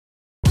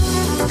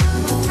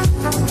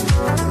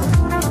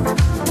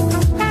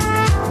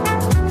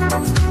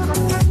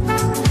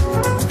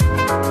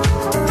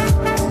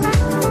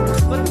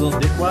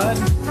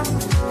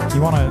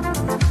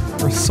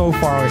so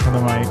far away from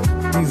the mic.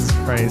 Jesus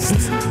Christ.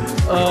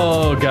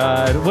 Oh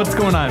God. What's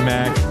going on,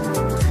 Mac?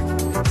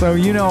 So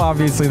you know,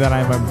 obviously, that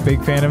I'm a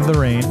big fan of the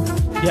rain.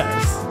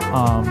 Yes.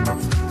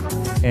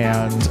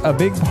 And a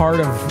big part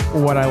of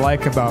what I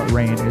like about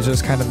rain is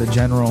just kind of the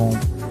general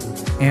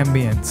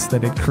ambience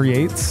that it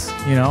creates,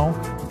 you know?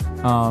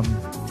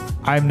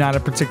 I'm not a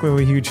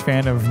particularly huge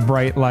fan of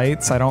bright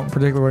lights. I don't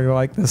particularly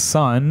like the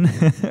sun.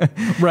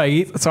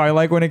 Right. So I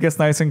like when it gets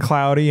nice and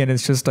cloudy and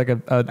it's just like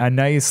a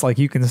nice, like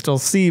you can still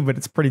see, but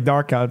it's pretty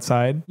dark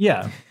outside.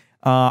 Yeah.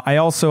 I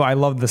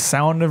love the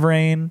sound of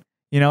rain,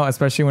 you know,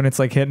 especially when it's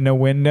like hitting a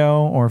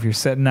window or if you're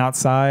sitting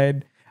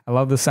outside. I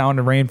love the sound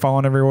of rain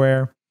falling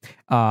everywhere.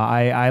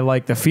 I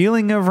like the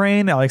feeling of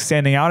rain. I like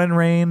standing out in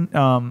rain.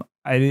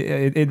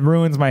 It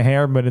ruins my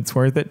hair, but it's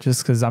worth it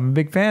just because I'm a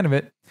big fan of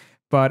it.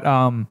 But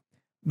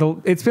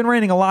it's been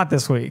raining a lot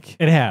this week.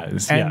 It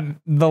has. And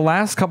the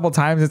last couple of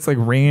times it's like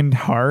rained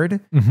hard.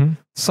 Mm-hmm.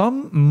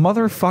 Some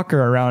motherfucker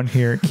around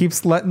here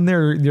keeps letting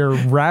their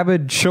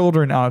rabid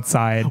children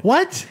outside.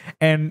 What?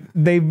 And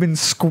they've been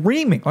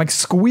screaming, like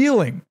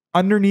squealing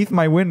underneath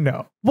my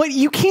window. What?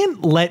 You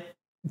can't let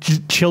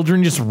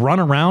children just run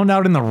around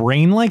out in the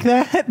rain like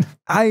that?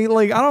 I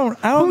don't.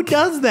 Who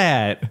does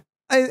that?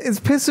 It's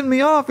pissing me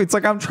off. It's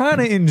like I'm trying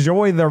to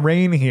enjoy the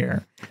rain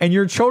here, and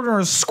your children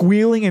are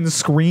squealing and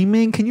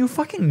screaming. Can you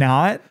fucking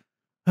not?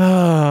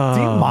 Oh,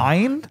 do you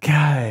mind?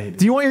 God.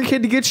 Do you want your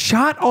kid to get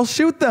shot? I'll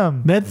shoot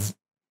them. That's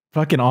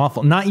fucking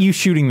awful. Not you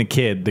shooting the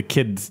kid. The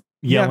kid's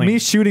yelling. Yeah, me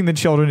shooting the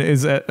children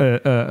is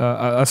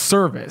a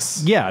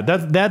service. Yeah,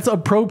 that's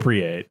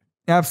appropriate.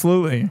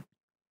 Absolutely.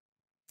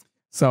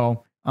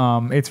 So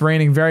it's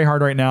raining very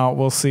hard right now.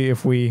 We'll see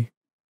if we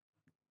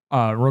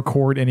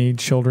record any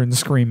children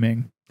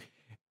screaming.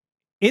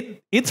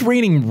 It's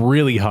raining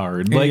really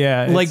hard. Like,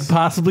 yeah, like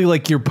possibly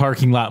like your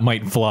parking lot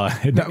might flood.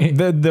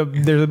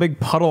 There's a big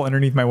puddle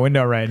underneath my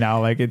window right now.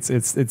 Like it's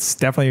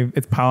definitely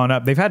piling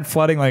up. They've had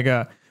flooding. Like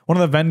one of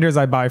the vendors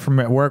I buy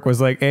from at work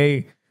was like,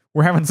 "Hey,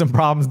 we're having some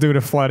problems due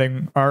to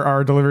flooding.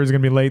 Our delivery is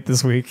gonna be late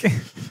this week."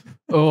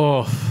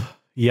 Oh,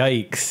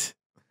 yikes!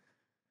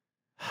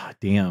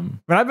 Damn.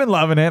 But I've been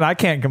loving it. I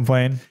can't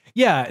complain.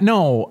 Yeah.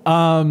 No.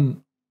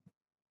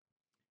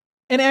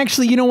 And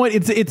actually, you know what?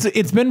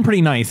 It's been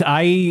pretty nice.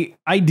 I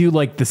do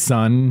like the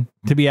sun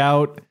to be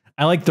out.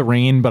 I like the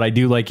rain, but I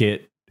do like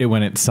it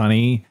when it's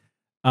sunny.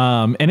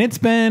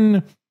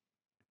 And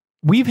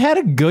we've had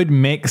a good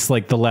mix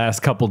like the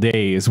last couple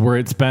days where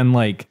it's been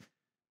like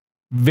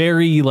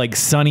very like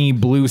sunny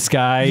blue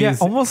skies. Yeah,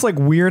 almost like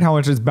weird how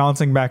it's just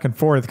bouncing back and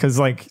forth. Because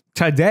like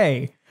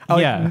today,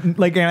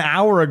 like an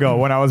hour ago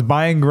when I was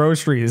buying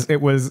groceries, it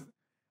was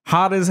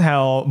hot as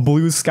hell,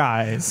 blue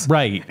skies.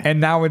 Right.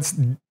 And now it's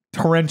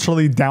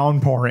torrentially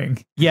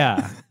downpouring.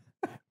 Yeah.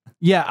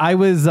 Yeah, I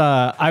was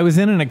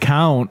in an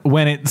account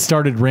when it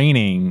started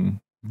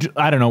raining.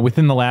 I don't know,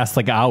 within the last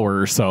like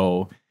hour or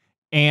so.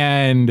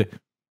 And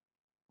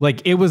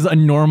like it was a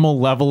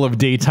normal level of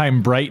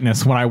daytime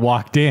brightness when I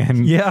walked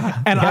in.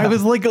 Yeah. And I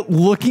was like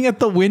looking at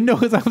the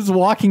window as I was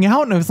walking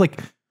out and I was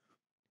like,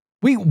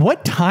 wait,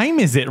 what time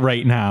is it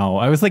right now?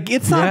 I was like,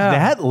 it's not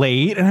that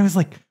late. And I was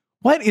like,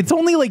 what? It's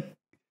only like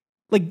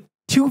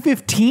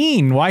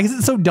 2:15. Why is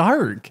it so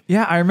dark?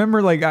 Yeah, I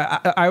remember like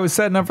I was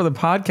setting up for the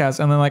podcast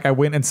and then like I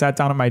went and sat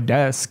down at my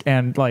desk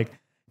and like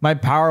my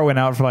power went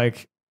out for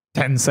like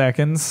 10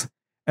 seconds.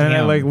 And then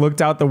I like looked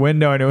out the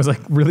window and it was like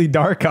really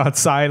dark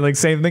outside. Like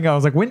same thing. I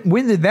was like,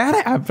 when did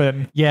that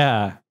happen?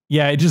 Yeah.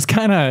 Yeah, it just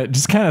kind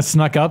of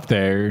snuck up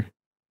there.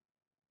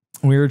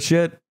 Weird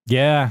shit.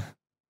 Yeah.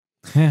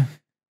 Yeah.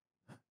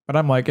 But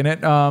I'm liking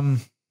it.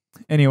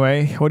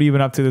 Anyway, what have you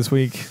been up to this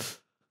week?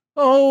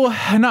 Oh,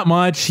 not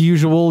much.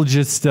 Usual,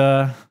 just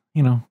same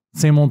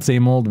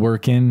old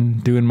working,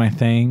 doing my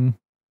thing.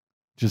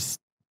 Just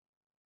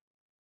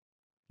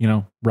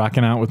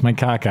rocking out with my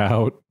cock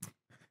out.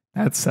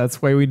 That's the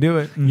way we do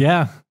it.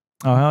 Yeah.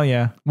 Oh hell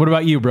yeah. What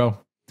about you, bro?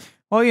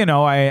 Well,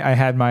 I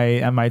had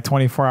my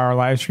 24-hour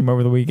live stream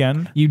over the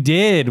weekend. You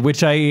did,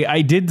 which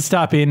I did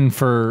stop in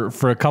for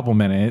a couple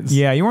minutes.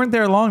 Yeah, you weren't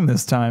there long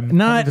this time.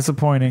 Not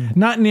disappointing.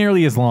 Not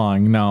nearly as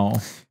long, no.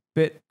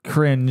 Bit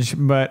cringe,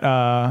 but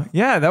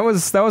yeah, that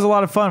was a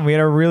lot of fun. We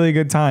had a really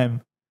good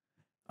time.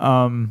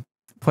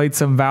 Played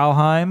some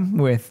Valheim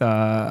with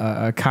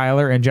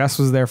Kyler, and Jess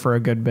was there for a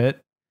good bit.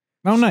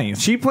 Oh,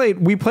 nice. We played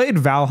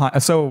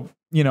Valheim. So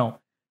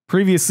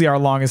previously our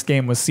longest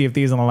game was Sea of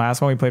Thieves, and the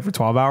last one we played for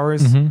 12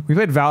 hours. Mm-hmm. We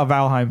played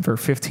Valheim for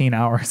 15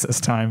 hours this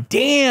time.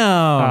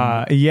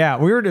 Damn. Yeah,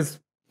 we were just.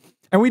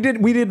 And we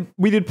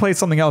did play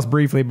something else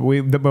briefly,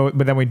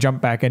 but then we jumped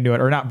back into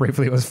it. Or not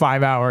briefly, it was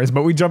 5 hours,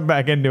 but we jumped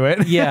back into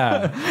it.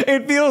 Yeah.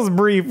 It feels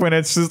brief when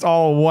it's just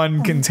all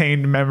one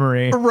contained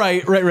memory.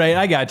 Right.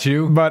 I got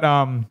you. But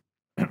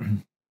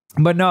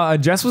no,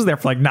 Jess was there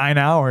for like 9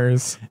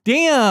 hours.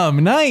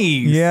 Damn, nice.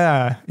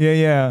 Yeah.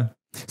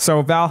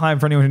 So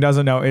Valheim, for anyone who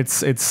doesn't know,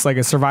 it's like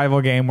a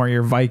survival game where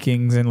you're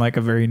Vikings in like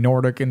a very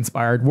Nordic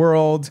inspired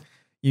world.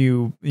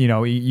 You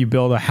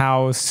build a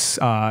house,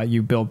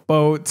 you build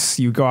boats,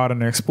 you go out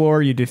and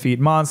explore, you defeat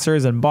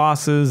monsters and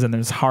bosses, and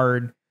there's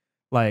hard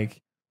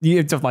like you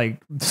have to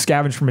like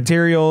scavenge for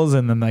materials,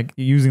 and then like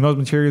using those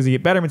materials, you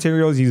get better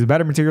materials, you use the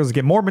better materials to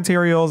get more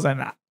materials.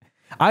 And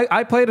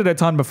I played it a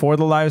ton before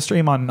the live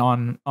stream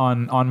on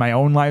my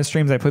own live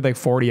streams. I played like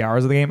 40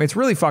 hours of the game. It's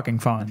really fucking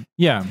fun.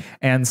 Yeah.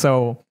 And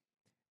so,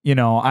 you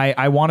know,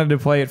 I wanted to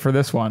play it for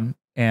this one.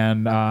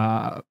 And,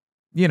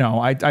 you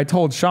know, I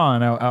told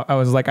Sean, I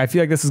was like, I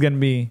feel like this is going to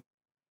be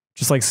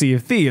just like Sea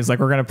of Thieves. Like,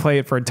 we're going to play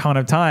it for a ton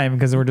of time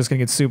because we're just going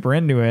to get super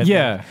into it.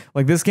 Yeah.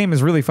 Like this game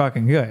is really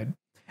fucking good.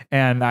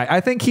 And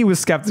I think he was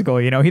skeptical.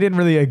 You know, he didn't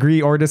really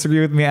agree or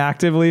disagree with me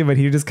actively, but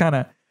he just kind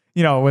of,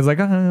 you know, was like,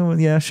 oh,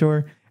 yeah,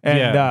 sure. And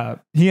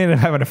he ended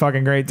up having a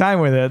fucking great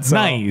time with it. So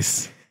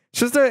nice.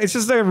 It's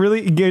just a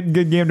really good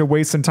game to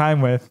waste some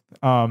time with.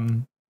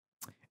 And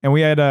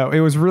we had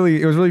it was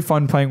really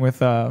fun playing with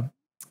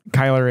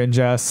Kyler and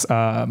Jess,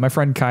 my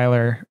friend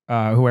Kyler,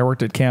 who I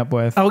worked at camp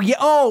with. Oh yeah.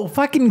 Oh,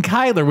 fucking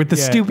Kyler with the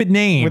stupid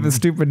name. With the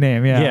stupid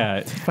name. Yeah.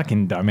 Yeah.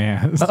 Fucking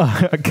dumbass.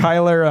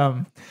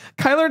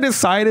 Kyler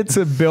decided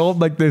to build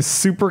like this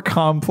super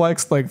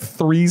complex, like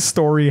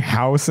 3-story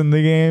house in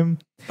the game.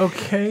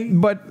 Okay.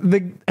 But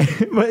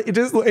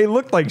it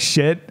looked like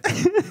shit.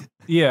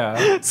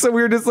 Yeah. So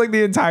we were just like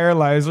the entire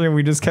live stream,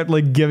 we just kept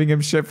like giving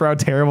him shit for how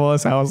terrible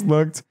his house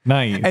looked.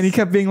 Nice. And he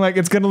kept being like,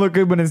 it's gonna look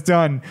good when it's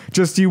done.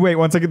 Just you wait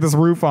once I get this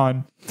roof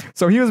on.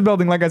 So he was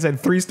building, like I said,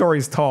 3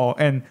 stories tall.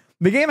 And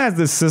the game has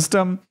this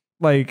system,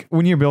 like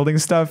when you're building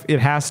stuff, it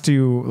has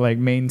to like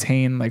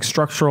maintain like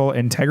structural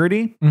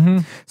integrity.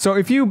 Mm-hmm. So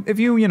if you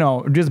you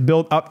know, just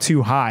build up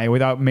too high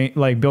without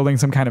like building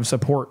some kind of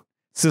support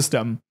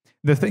system,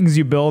 the things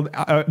you build,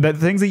 the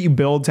things that you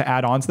build to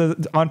add onto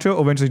it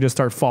eventually just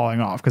start falling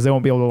off because they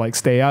won't be able to like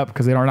stay up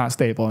because they are not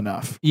stable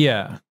enough.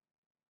 Yeah.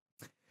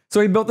 So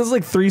he built this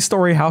like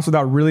 3-story house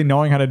without really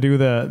knowing how to do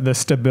the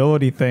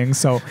stability thing.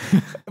 So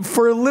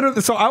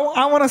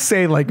I want to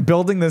say like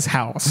building this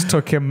house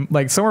took him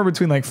like somewhere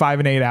between like 5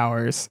 and 8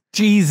 hours.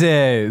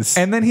 Jesus.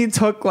 And then he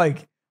took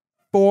like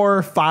 4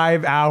 or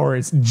 5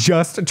 hours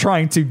just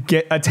trying to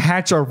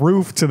attach a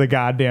roof to the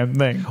goddamn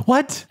thing.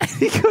 What?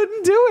 He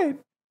couldn't do it.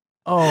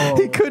 Oh,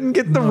 he couldn't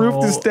get the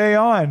roof to stay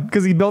on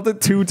because he built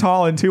it too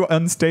tall and too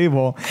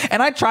unstable. And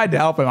I tried to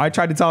help him. I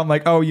tried to tell him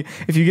like, oh,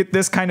 if you get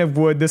this kind of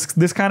wood,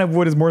 this kind of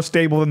wood is more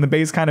stable than the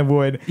base kind of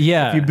wood.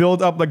 Yeah. If you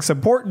build up like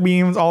support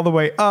beams all the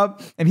way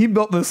up, and he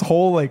built this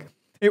whole like,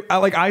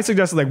 I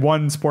suggested like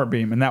 1 support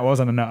beam and that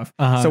wasn't enough.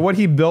 Uh-huh. So what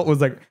he built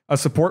was like a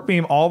support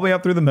beam all the way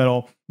up through the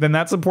middle. Then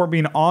that support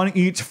beam on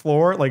each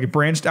floor, like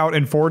branched out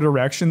in 4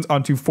 directions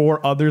onto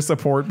 4 other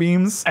support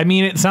beams. I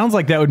mean, it sounds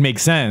like that would make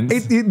sense.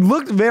 It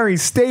looked very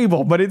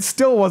stable, but it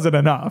still wasn't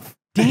enough.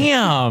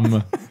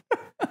 Damn.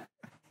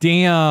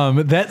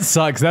 Damn. That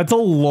sucks. That's a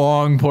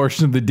long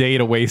portion of the day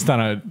to waste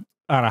on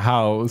a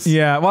house.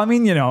 Yeah. Well, I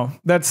mean, you know,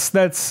 that's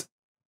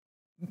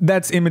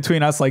in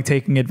between us like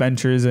taking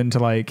adventures into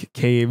like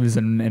caves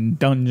and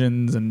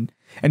dungeons and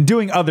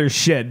doing other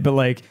shit. But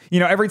like, you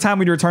know, every time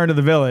we'd return to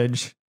the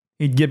village,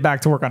 he'd get back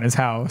to work on his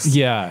house.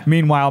 Yeah.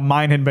 Meanwhile,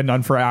 mine had been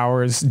done for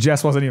hours.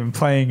 Jess wasn't even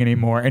playing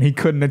anymore and he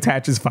couldn't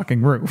attach his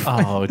fucking roof.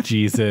 Oh,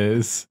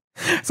 Jesus.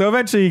 So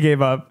eventually he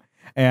gave up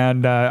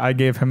and I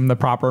gave him the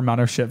proper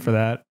amount of shit for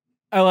that.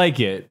 I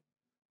like it.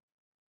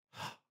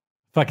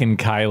 Fucking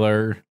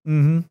Kyler.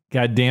 Mm-hmm.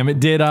 God damn it.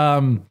 Did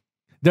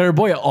our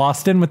boy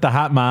Austin with the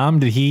hot mom,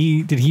 did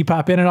he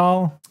pop in at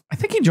all? I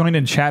think he joined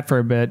in chat for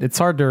a bit. It's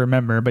hard to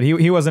remember, but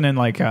he wasn't in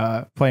like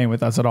playing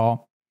with us at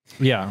all.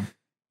 Yeah.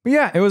 But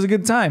yeah, it was a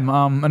good time.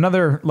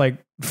 Another like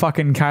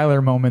fucking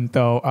Kyler moment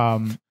though.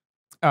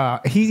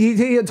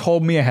 He had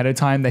told me ahead of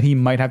time that he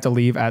might have to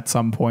leave at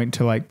some point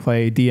to like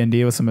play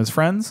D&D with some of his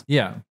friends.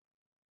 Yeah.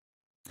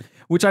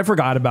 Which I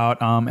forgot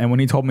about. And when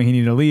he told me he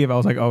needed to leave, I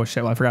was like, oh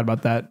shit, well, I forgot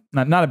about that.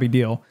 Not a big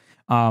deal.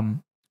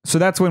 So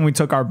that's when we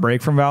took our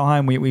break from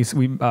Valheim. We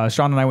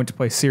Sean and I went to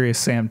play Serious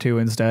Sam 2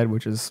 instead,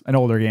 which is an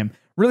older game.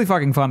 Really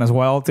fucking fun as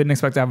well. Didn't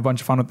expect to have a bunch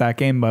of fun with that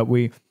game, but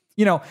we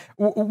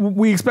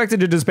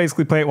expected to just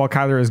basically play it while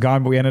Kyler is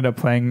gone, but we ended up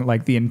playing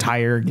like the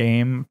entire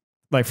game,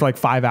 like for like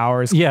 5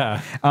 hours.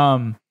 Yeah.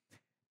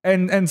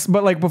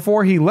 But like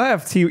before he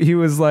left, he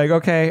was like,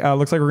 okay,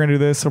 looks like we're gonna do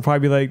this. It'll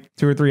probably be like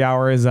 2 or 3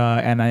 hours,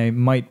 and I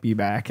might be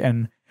back.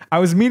 And I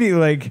was immediately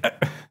like,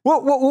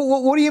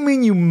 what do you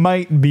mean you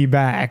might be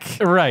back?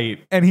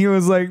 Right. And he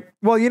was like,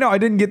 well, you know, I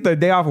didn't get the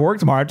day off of work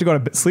tomorrow. I have to go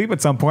to sleep at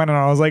some point. And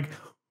I was like,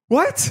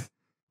 what?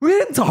 We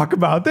didn't talk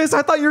about this.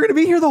 I thought you were going to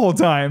be here the whole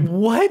time.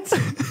 What?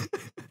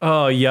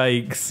 Oh,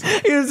 yikes.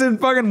 He just didn't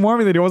fucking warn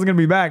me that he wasn't going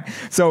to be back.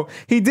 So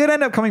he did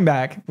end up coming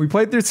back. We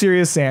played through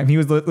Serious Sam. He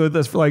was with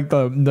us for like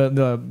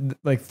the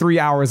like 3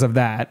 hours of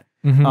that.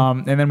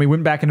 Mm-hmm. And then we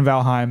went back into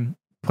Valheim,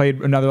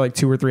 played another like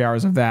 2 or 3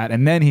 hours of that.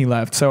 And then he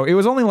left. So it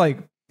was only like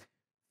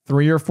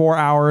 3 or 4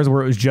 hours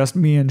where it was just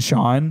me and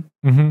Sean.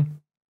 Mm-hmm.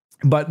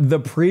 But the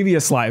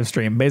previous live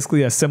stream,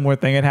 basically a similar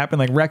thing had happened.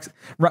 Like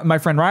my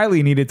friend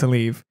Riley needed to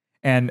leave.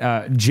 And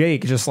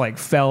Jake just like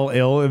fell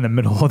ill in the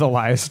middle of the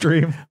live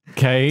stream.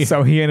 Okay.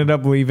 So he ended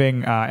up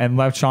leaving and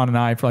left Sean and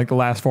I for like the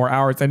last 4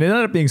 hours. And it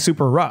ended up being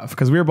super rough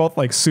because we were both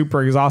like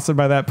super exhausted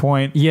by that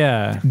point.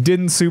 Yeah.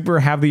 Didn't super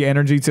have the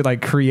energy to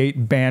like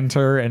create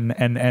banter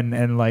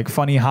and like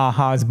funny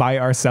ha-has by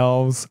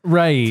ourselves.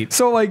 Right.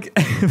 So like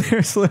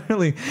there's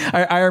literally,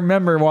 I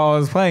remember while I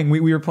was playing, we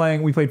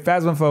played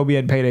Phasmophobia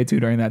and Payday 2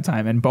 during that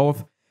time. And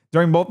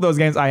during both those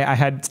games, I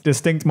had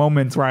distinct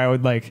moments where I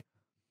would like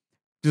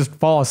just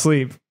fall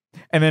asleep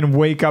and then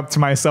wake up to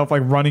myself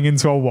like running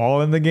into a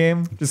wall in the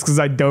game just because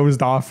I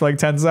dozed off for like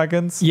 10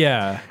 seconds.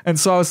 Yeah. And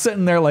so I was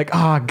sitting there like,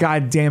 oh,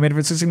 God damn it. If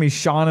it's just gonna be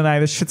Sean and I,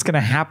 this shit's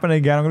gonna happen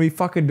again. I'm gonna be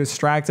fucking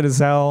distracted as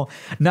hell,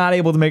 not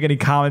able to make any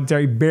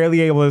commentary, barely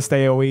able to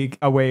stay awake.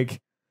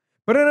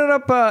 But it ended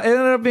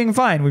up being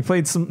fine. We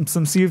played some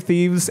Sea of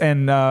Thieves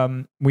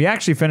and we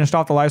actually finished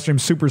off the live stream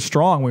super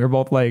strong. We were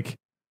both like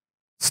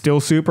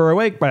still super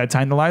awake by the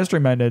time the live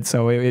stream ended.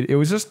 So it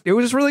was just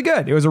really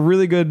good. It was a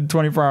really good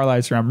 24-hour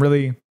live stream. I'm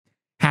really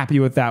happy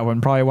with that one.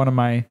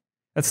 Probably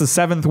that's the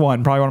 7th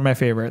one. Probably one of my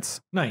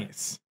favorites.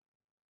 Nice.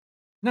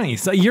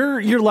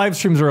 Your live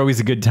streams are always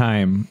a good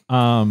time.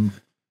 At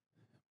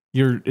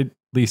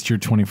least your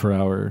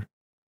 24-hour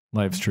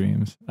live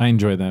streams. I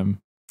enjoy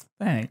them.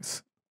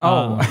 Thanks.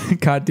 Oh,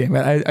 God damn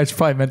it. I should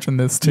probably mention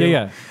this too.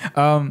 Yeah.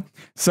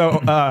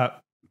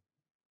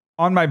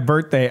 On my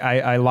birthday,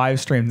 I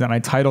live streamed and I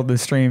titled the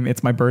stream,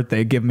 "It's my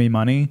birthday, give me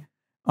money."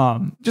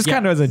 Just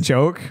kind of as a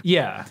joke.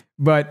 Yeah.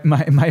 But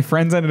my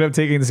friends ended up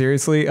taking it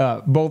seriously.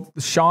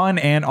 Both Sean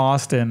and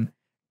Austin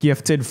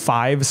gifted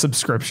 5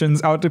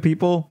 subscriptions out to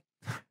people.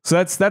 So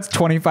that's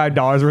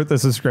 $25 worth of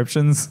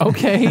subscriptions.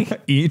 Okay.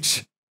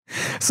 Each.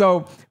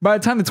 So by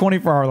the time the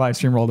 24-hour live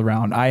stream rolled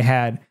around, I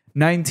had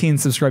 19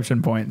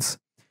 subscription points.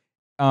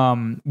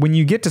 When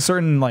you get to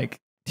certain like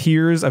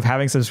tiers of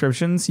having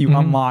subscriptions, you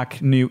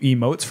unlock new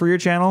emotes for your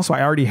channel. So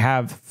I already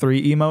have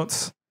 3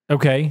 emotes.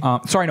 Okay.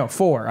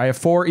 4. I have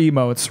 4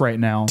 emotes right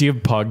now. Do you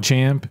have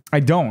PogChamp? I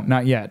don't,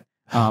 not yet.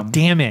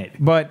 Damn it.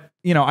 But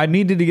I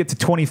needed to get to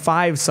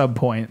 25 sub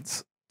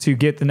points to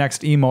get the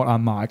next emote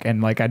unlock.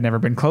 And like, I'd never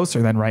been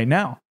closer than right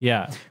now.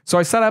 Yeah. So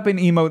I set up an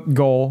emote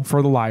goal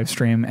for the live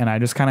stream and I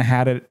just kind of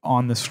had it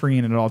on the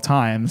screen at all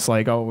times.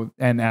 Like,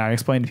 and I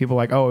explained to people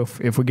like,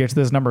 if we get to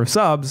this number of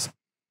subs,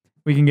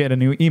 we can get a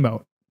new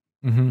emote.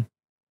 Mm-hmm.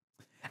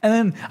 And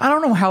then I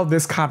don't know how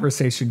this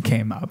conversation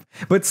came up,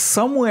 but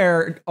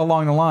somewhere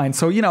along the line.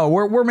 So,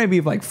 we're maybe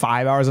like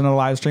 5 hours into the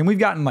live stream. We've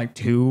gotten like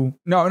 2.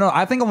 No,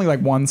 I think only like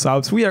 1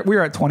 sub. So we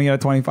are at 20 out of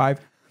 25.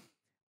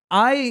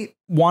 I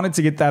wanted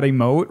to get that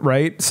emote,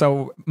 right?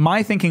 So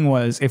my thinking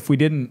was if we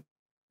didn't,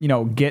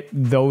 get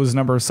those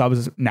number of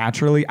subs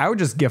naturally, I would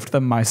just gift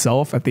them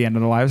myself at the end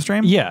of the live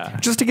stream. Yeah.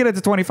 Just to get it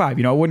to 25.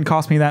 It wouldn't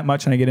cost me that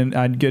much and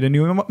I'd get a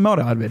new emote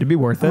out of it. It'd be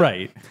worth it.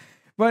 Right.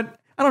 But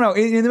I don't know,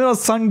 in the middle of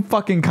some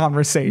fucking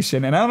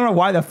conversation, and I don't know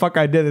why the fuck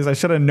I did this. I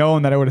should have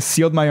known that I would have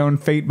sealed my own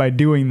fate by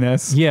doing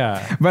this.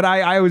 Yeah. But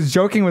I was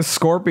joking with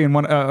Scorpion,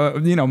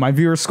 my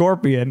viewer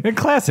Scorpion. A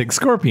classic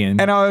Scorpion.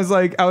 And I was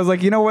like,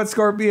 you know what,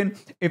 Scorpion?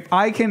 If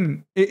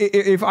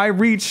I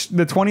reach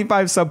the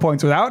 25 sub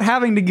points without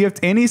having to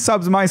gift any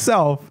subs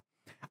myself,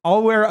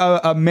 I'll wear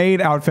a Maid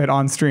outfit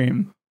on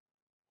stream.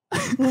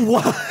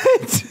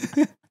 What?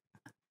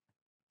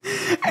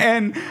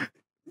 And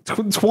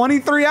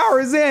 23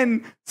 hours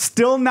in,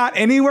 still not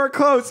anywhere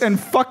close, and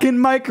fucking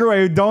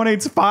Microwave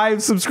donates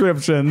 5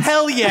 subscriptions.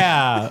 Hell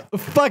yeah.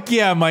 Fuck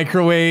yeah,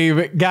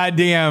 Microwave.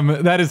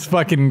 Goddamn, that is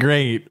fucking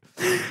great.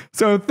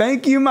 So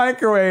thank you,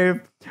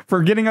 Microwave,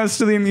 for getting us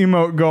to the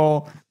emote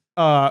goal.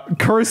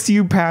 Curse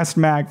you, past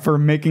Mack, for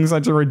making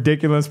such a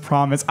ridiculous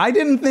promise. I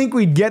didn't think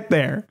we'd get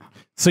there.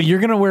 So you're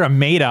going to wear a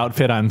Maid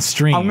outfit on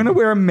stream. I'm going to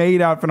wear a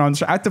Maid outfit on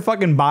stream. I have to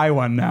fucking buy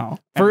one now.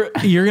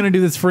 You're going to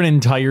do this for an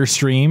entire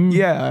stream?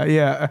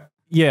 Yeah.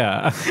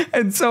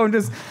 And so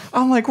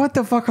I'm like, what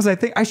the fuck was I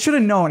thinking? I should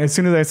have known as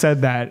soon as I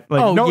said that.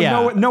 Like,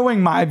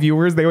 knowing my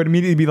viewers, they would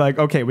immediately be like,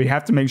 okay, we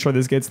have to make sure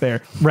this gets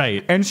there.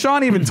 Right. And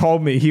Sean even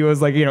told me, he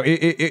was like,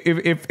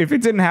 if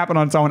it didn't happen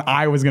on someone,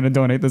 I was going to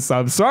donate the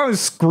subs. So I was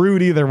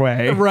screwed either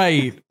way.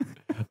 Right.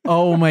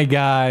 Oh my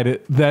God.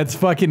 That's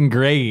fucking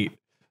great.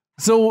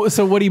 So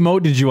what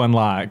emote did you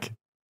unlock?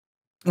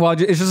 Well,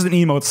 it's just an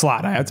emote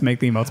slot. I have to make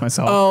the emotes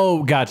myself.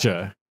 Oh,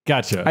 gotcha.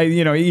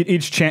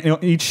 Each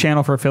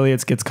channel for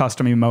affiliates gets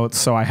custom emotes,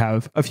 so I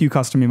have a few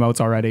custom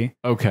emotes already.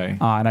 Okay.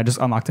 And I just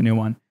unlocked a new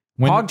one.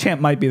 PogChamp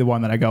might be the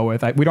one that I go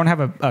with. We don't have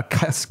a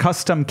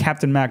custom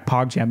Captain Mack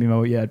PogChamp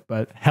emote yet,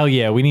 but hell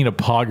yeah, we need a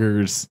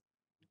Poggers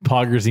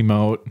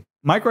emote.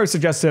 Micro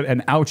suggested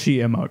an ouchie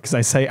emote because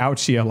I say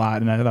ouchie a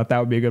lot, and I thought that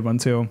would be a good one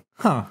too.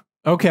 Huh.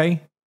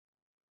 Okay.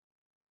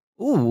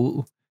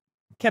 Ooh,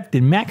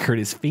 Captain Mack hurt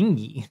his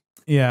fingy.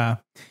 Yeah.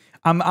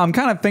 I'm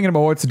kind of thinking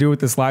about what to do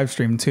with this live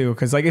stream too.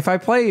 Cause like if I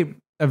play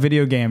a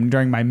video game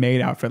during my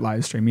Maid outfit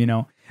live stream,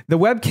 the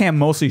webcam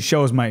mostly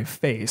shows my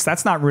face.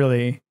 That's not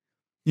really,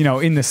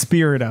 in the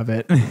spirit of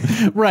it.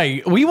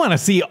 Right. We want to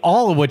see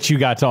all of what you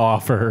got to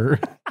offer.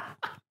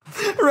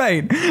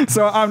 Right.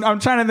 So I'm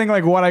trying to think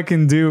like what I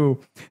can do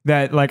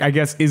that like I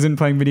guess isn't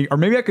playing video, or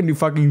maybe I can do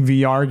fucking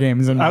VR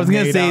games. And I was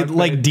gonna say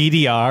like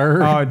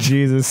DDR. Oh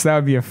Jesus, that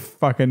would be a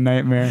fucking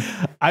nightmare.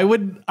 I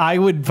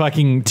would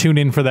fucking tune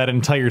in for that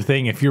entire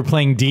thing if you're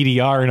playing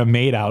DDR in a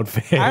maid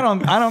outfit. I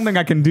don't think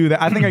I can do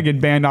that. I think I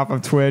get banned off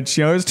of Twitch.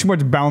 You know, there's too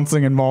much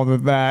bouncing involved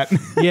with that.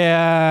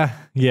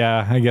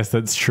 Yeah, I guess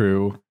that's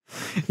true.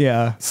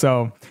 Yeah,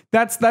 so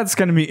that's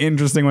gonna be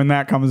interesting when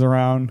that comes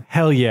around.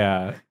 Hell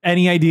yeah.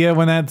 Any idea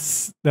when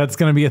that's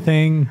gonna be a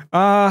thing?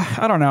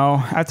 I don't know.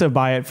 I have to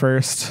buy it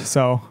first,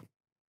 so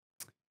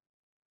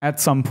at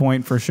some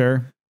point for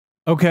sure.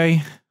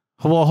 Okay.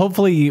 Well,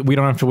 hopefully we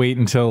don't have to wait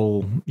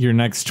until your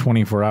next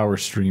 24-hour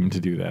stream to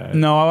do that.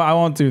 No, I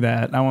won't do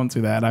that.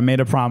 I made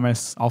a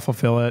promise. I'll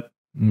fulfill it.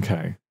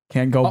 Okay.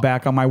 Can't go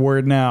back on my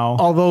word now.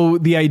 Although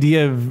the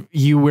idea of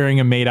you wearing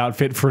a maid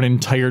outfit for an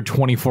entire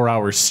 24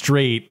 hours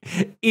straight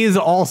is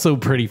also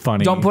pretty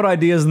funny. Don't put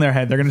ideas in their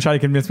head. They're going to try to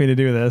convince me to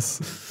do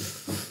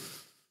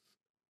this.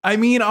 I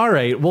mean, all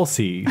right, we'll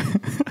see.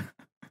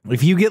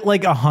 If you get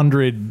like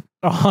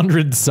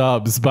 100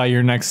 subs by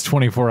your next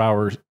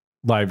 24-hour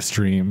live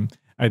stream,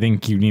 I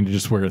think you need to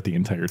just wear it the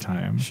entire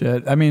time.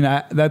 Shit. I mean,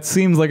 that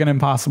seems like an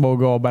impossible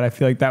goal, but I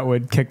feel like that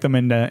would kick them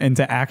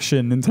into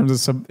action in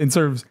terms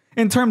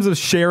of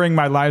sharing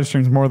my live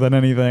streams more than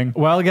anything.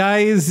 Well,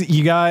 guys,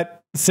 you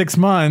got 6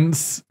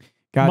 months.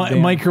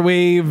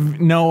 Microwave,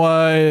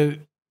 Noah,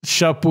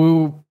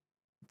 Shapu,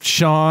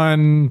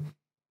 Sean,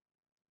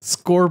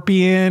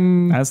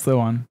 Scorpion. That's the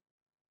one.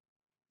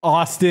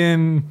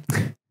 Austin,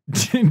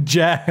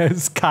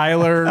 Jazz,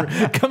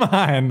 Kyler. Come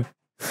on.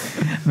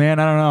 Man,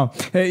 I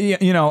don't know.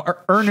 You know,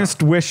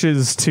 earnest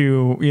wishes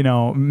to, you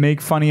know,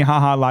 make funny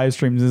haha live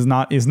streams is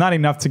not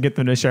enough to get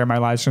them to share my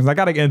live streams. I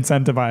got to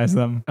incentivize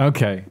them.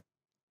 Okay.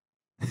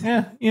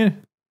 Yeah.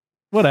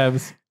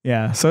 Whatevs.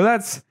 Yeah. So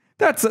that's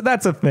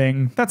a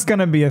thing. That's going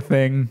to be a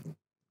thing,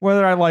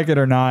 whether I like it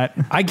or not.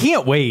 I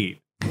can't wait.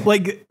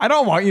 Like, I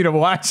don't want you to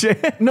watch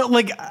it. No,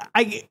 like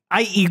I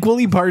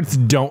equally parts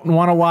don't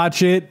want to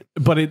watch it,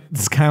 but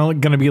it's kind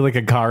of going to be like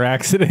a car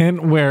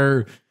accident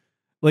where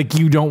like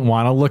you don't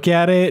want to look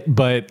at it,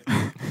 but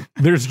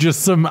there's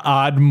just some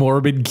odd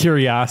morbid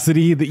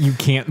curiosity that you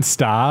can't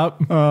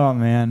stop. Oh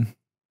man.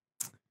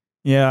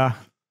 Yeah.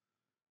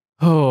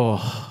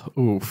 Oh,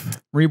 oof.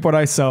 Reap what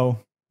I sow.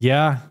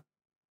 Yeah.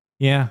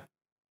 Yeah.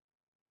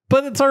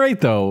 But it's all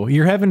right though.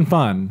 You're having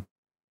fun.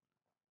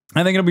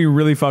 I think it'll be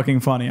really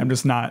fucking funny. I'm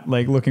just not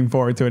like looking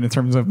forward to it in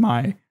terms of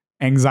my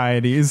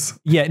anxieties.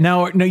 Yeah,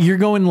 no, you're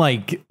going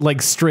like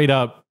straight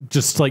up,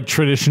 just like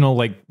traditional,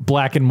 like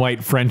black and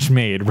white French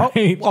maid,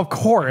 right? Oh, of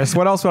course.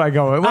 What else would I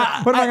go with?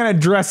 What am I going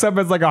to dress up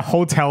as like a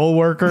hotel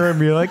worker and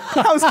be like,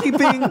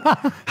 housekeeping?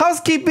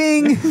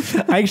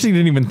 I actually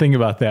didn't even think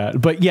about that.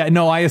 But yeah,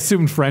 no, I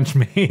assumed French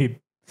maid.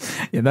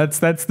 Yeah, that's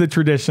the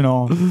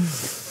traditional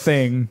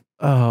thing.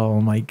 Oh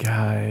my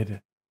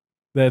God.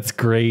 That's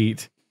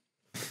great.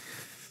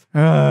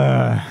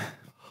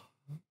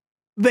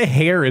 The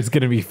hair is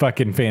going to be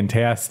fucking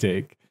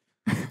fantastic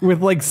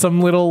with like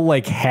some little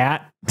like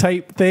hat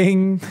type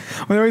thing.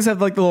 We always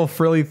have like the little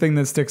frilly thing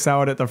that sticks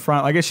out at the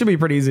front. Like it should be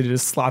pretty easy to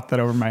just slot that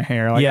over my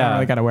hair. Like I don't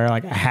really got to wear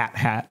like a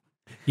hat.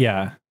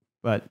 Yeah.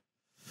 But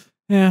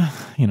yeah,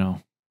 you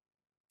know.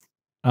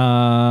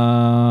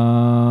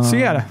 So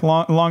yeah,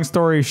 long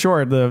story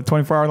short, the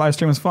 24-hour live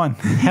stream was fun.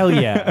 Hell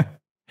yeah.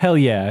 Hell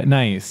yeah.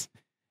 Nice.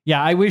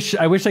 Yeah. I wish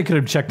I could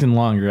have checked in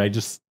longer. I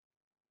just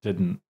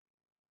didn't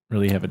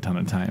really have a ton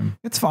of time.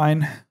 It's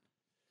fine.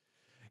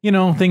 You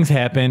know, things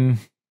happen.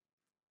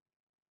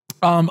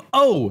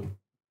 Oh,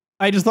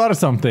 I just thought of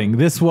something.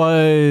 It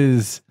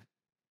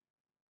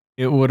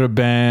would have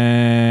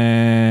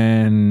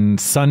been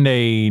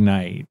Sunday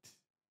night.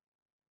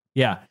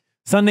 Yeah.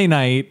 Sunday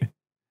night.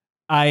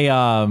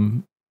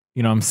 I'm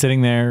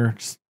sitting there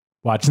just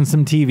watching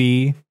some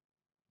TV.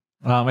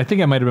 I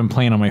think I might have been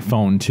playing on my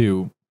phone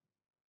too.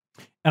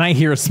 And I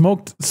hear a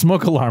smoke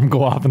alarm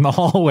go off in the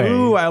hallway.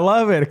 Ooh, I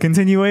love it. A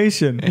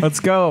continuation. Let's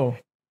go.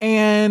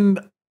 And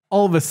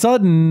all of a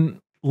sudden,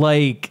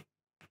 like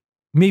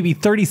maybe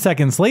 30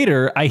 seconds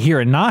later, I hear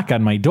a knock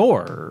on my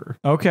door.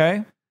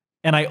 Okay.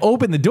 And I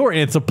open the door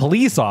and it's a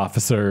police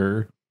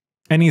officer.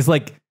 And he's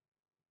like,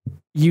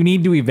 "You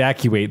need to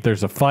evacuate.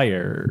 There's a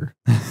fire."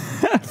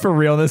 For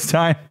real this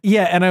time?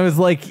 Yeah. And I was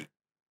like,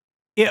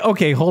 yeah,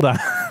 okay, hold on.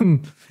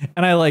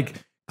 And I like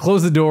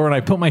close the door and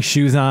I put my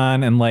shoes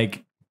on and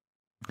like,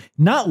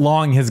 not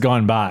long has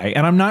gone by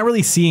and I'm not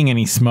really seeing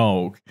any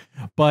smoke,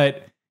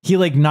 but he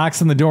like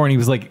knocks on the door and he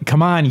was like,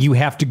 "Come on, you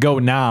have to go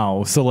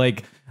now." So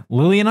like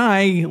Lily and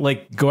I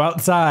like go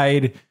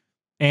outside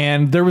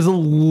and there was a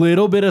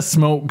little bit of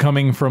smoke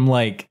coming from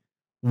like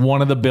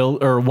one of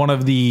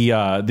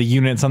the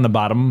units on the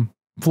bottom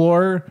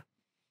floor.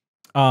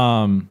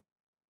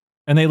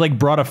 And they like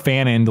brought a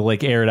fan in to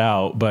like air it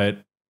out, but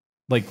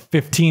like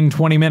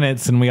 15-20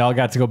 minutes and we all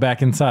got to go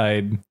back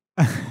inside.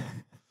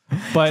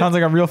 But sounds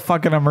like a real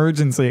fucking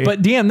emergency.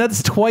 But damn,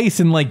 that's twice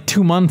in like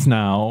 2 months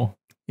now.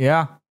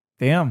 Yeah.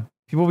 Damn.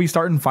 People be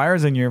starting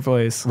fires in your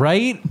place.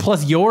 Right?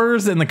 Plus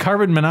yours and the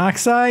carbon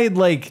monoxide.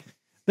 Like,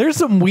 there's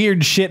some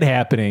weird shit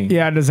happening.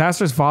 Yeah,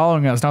 disaster's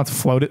following us. Now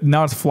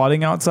it's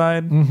flooding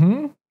outside.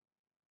 Mm-hmm.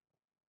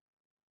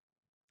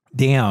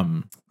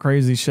 Damn.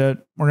 Crazy shit.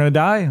 We're gonna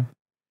die.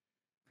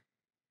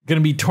 Gonna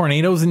be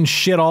tornadoes and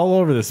shit all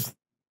over this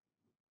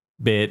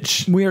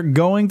bitch. We are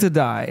going to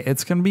die.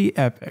 It's gonna be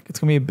epic. It's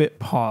gonna be a bit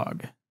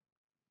pog.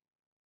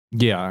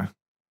 Yeah.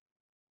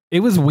 It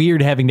was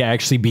weird having to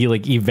actually be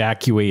like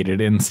evacuated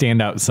and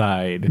stand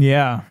outside.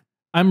 Yeah.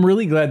 I'm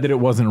really glad that it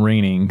wasn't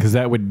raining because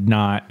that wouldn't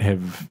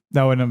have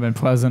been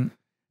pleasant.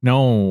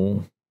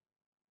 No.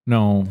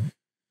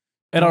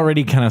 It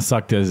already kind of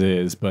sucked as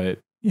is, but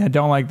yeah,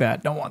 don't like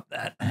that. Don't want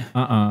that.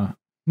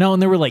 No,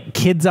 and there were like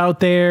kids out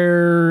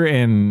there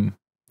and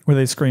were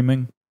they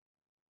screaming?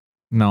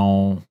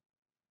 No.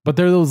 But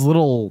they're those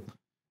little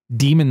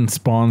demon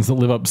spawns that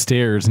live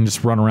upstairs and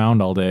just run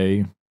around all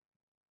day.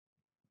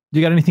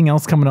 You got anything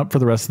else coming up for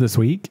the rest of this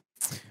week?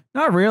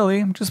 Not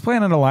really. I'm just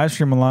planning to live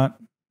stream a lot.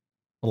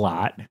 A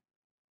lot. I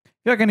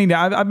feel like I need to.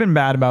 I've been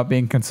bad about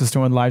being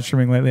consistent with live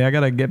streaming lately. I got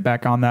to get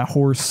back on that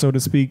horse, so to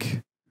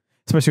speak.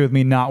 Especially with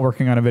me not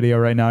working on a video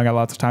right now. I got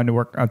lots of time to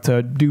work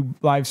to do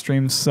live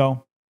streams.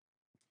 So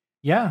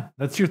yeah,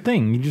 that's your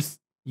thing.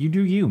 You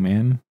do you,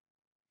 man.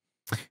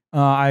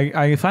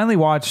 I finally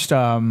watched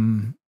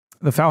The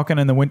Falcon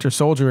and the Winter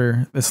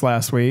Soldier this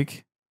last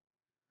week.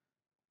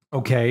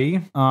 Okay.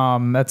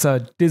 That's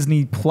a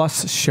Disney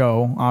Plus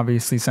show,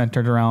 obviously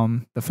centered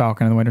around the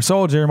Falcon and the Winter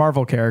Soldier,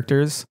 Marvel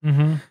characters.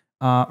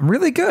 Mm-hmm.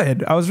 Really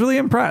good. I was really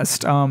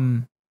impressed.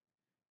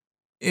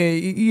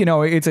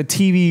 It's a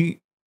TV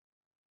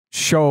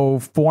show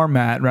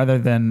format rather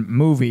than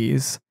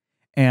movies.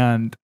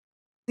 And,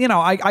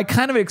 I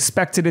kind of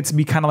expected it to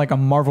be kind of like a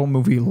Marvel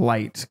movie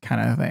light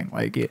kind of thing.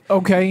 Like it,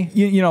 okay.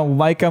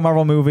 Like a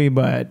Marvel movie,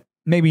 but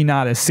maybe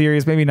not as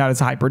serious, maybe not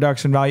as high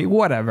production value,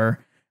 whatever.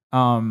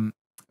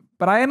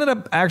 But I ended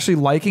up actually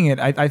liking it.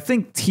 I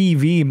think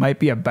TV might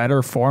be a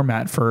better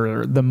format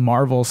for the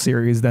Marvel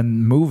series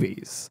than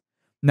movies.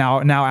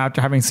 Now after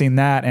having seen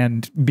that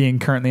and being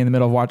currently in the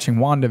middle of watching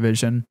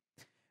WandaVision,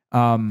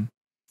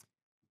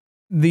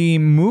 the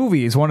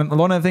movies, one of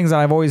the things that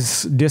I've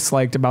always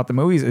disliked about the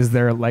movies is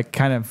their like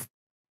kind of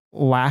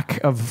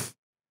lack of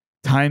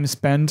time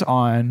spent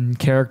on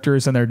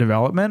characters and their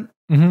development.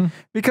 Mm-hmm.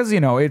 Because,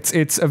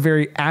 it's a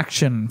very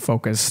action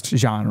focused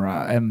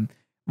genre. And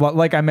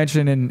like I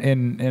mentioned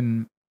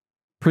in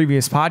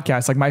previous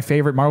podcasts, like my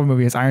favorite Marvel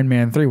movie is Iron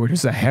Man 3, which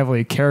is a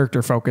heavily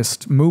character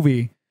focused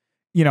movie,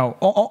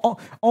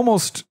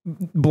 almost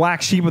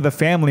black sheep of the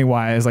family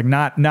wise. Like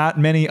not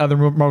many other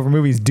Marvel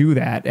movies do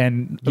that.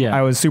 And yeah.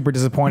 I was super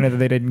disappointed that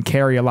they didn't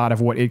carry a lot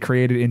of what it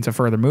created into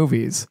further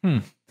movies.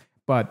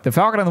 But The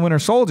Falcon and the Winter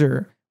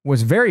Soldier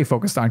was very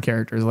focused on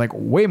characters, like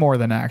way more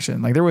than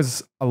action. Like there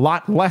was a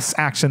lot less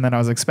action than I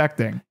was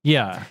expecting.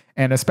 Yeah.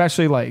 And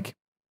especially like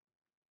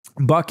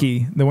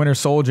Bucky, the Winter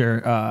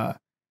Soldier,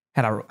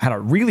 had a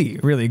really,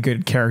 really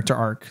good character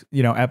arc,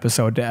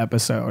 episode to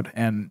episode.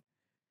 And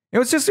it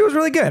was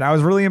really good. I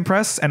was really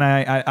impressed. And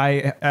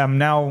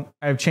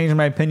I've changed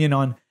my opinion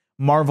on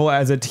Marvel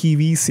as a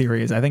TV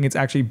series. I think it's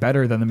actually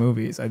better than the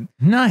movies.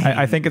 Nice.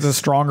 I think it's a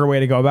stronger way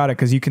to go about it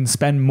because you can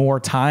spend more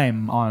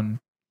time on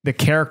the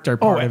character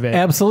part of it.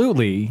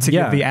 Absolutely. To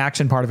give the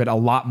action part of it a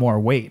lot more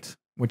weight,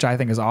 which I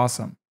think is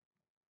awesome.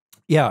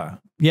 Yeah.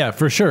 Yeah,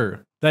 for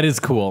sure. That is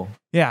cool.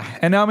 Yeah.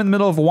 And now I'm in the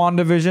middle of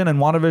WandaVision, and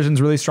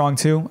WandaVision's really strong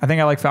too. I think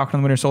I like Falcon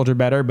and the Winter Soldier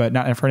better, but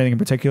not for anything in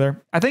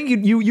particular. I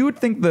think you would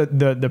think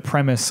the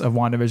premise of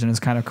WandaVision is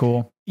kind of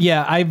cool.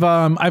 Yeah,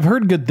 I've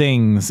heard good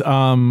things.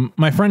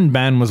 My friend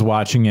Ben was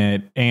watching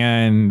it,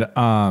 and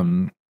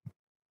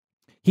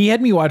he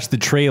had me watch the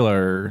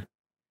trailer,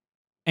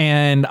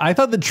 and I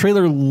thought the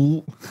trailer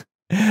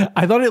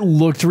I thought it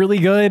looked really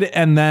good,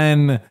 and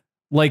then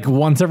like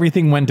once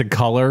everything went to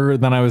color,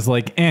 then I was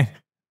like,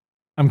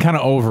 I'm kind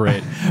of over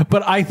it.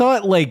 But I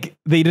thought like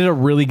they did a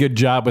really good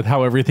job with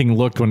how everything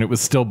looked when it was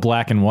still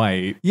black and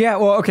white. Yeah,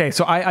 well, okay.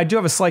 So I do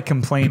have a slight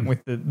complaint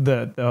with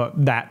the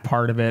that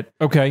part of it.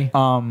 Okay.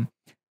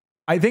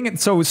 I think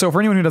so for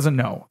anyone who doesn't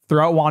know,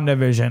 throughout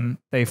WandaVision,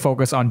 they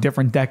focus on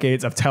different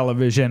decades of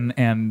television,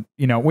 and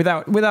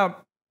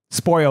without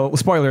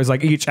spoilers,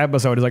 like each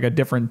episode is like a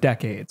different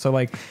decade. So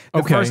like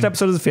the first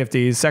episode is the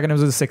 50s, second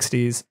episode is the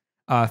 60s,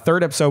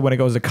 third episode when it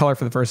goes to color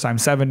for the first time,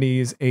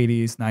 70s,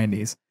 80s,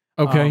 90s.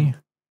 Okay.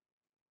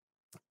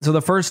 So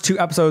the first two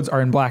episodes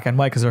are in black and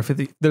white because they're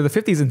the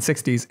 50s and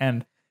 60s,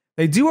 and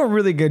they do a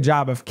really good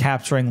job of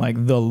capturing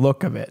like the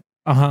look of it.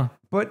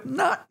 But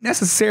not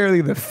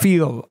necessarily the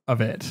feel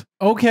of it.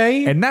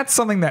 Okay. And that's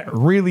something that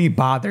really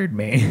bothered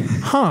me.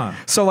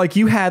 So like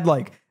you had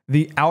like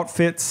the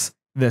outfits,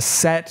 the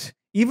set,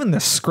 even the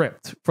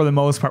script for the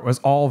most part was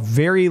all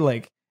very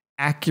like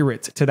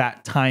accurate to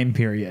that time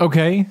period.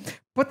 Okay.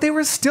 But they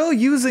were still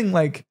using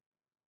like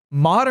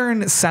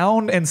modern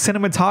sound and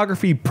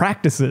cinematography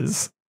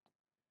practices.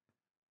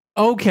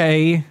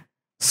 Okay.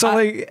 So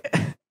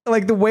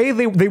like the way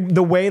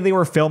they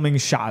were filming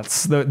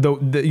shots,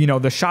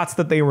 the shots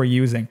that they were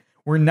using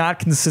were not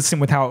consistent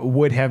with how it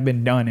would have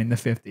been done in the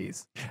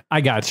 50s.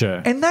 I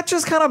gotcha. And that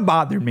just kind of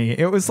bothered me.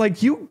 It was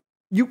like, you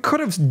could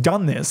have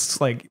done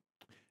this like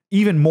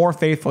even more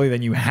faithfully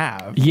than you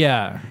have.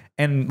 Yeah.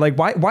 And like,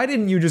 why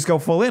didn't you just go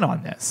full in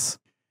on this?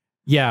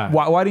 Yeah.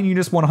 Why didn't you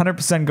just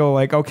 100% go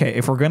like, okay,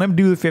 if we're going to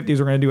do the 50s,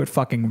 we're going to do it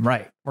fucking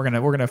right. We're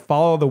going to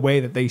follow the way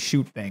that they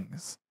shoot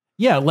things.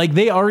 Yeah. Like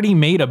they already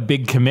made a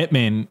big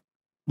commitment.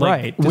 Like,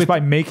 right. Just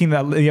by making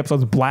the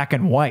episodes black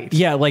and white.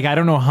 Yeah. Like, I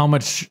don't know how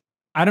much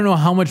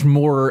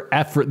more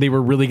effort they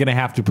were really going to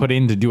have to put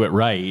in to do it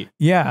right.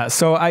 Yeah.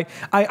 So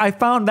I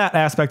found that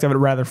aspect of it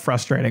rather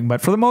frustrating,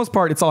 but for the most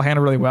part, it's all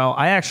handled really well.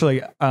 I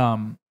actually,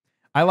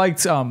 I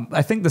liked,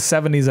 I think the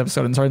 70s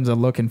episode in terms of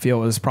look and feel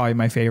was probably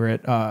my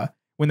favorite.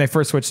 When they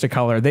first switched to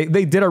color,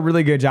 they did a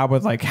really good job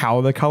with like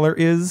how the color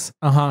is,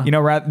 you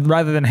know,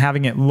 rather than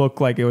having it look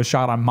like it was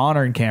shot on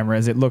modern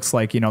cameras, it looks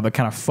like, you know, the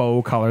kind of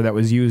faux color that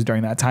was used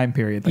during that time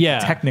period, like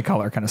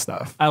Technicolor kind of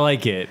stuff. I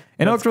like it.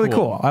 And it looked really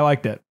cool. I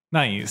liked it.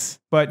 Nice.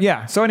 But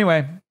yeah, so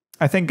anyway,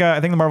 I think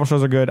the Marvel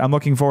shows are good. I'm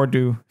looking forward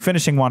to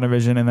finishing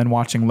WandaVision and then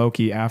watching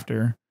Loki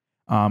after.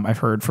 I've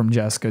heard from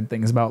Jess good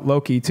things about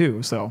Loki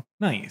too. So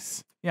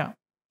nice. Yeah.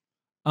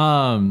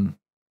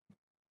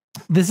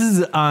 This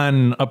is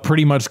on a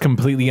pretty much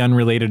completely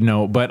unrelated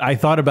note, but I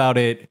thought about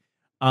it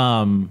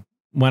now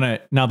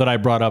that I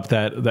brought up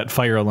that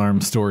fire alarm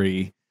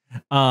story.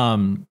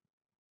 So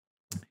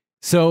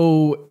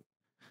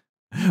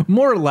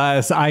more or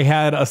less, I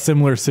had a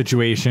similar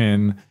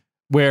situation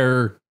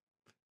where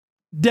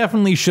there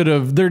definitely should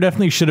have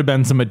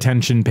been some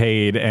attention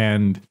paid,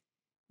 and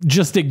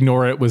just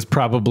ignore it was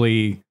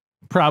probably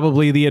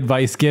the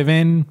advice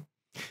given.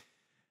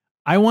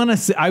 I want to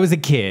say I was a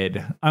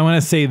kid. I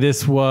want to say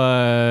this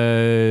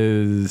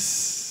was,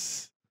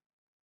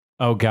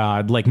 oh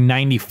God, like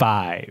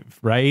 95,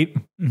 right?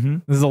 Mm-hmm.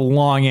 This is a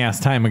long ass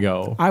time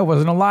ago. I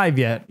wasn't alive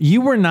yet.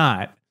 You were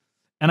not.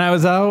 And I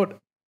was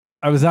out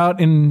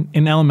in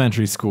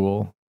elementary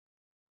school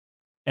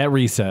at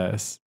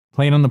recess,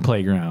 playing on the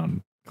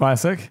playground.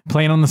 Classic.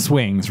 Playing on the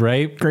swings,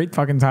 right? Great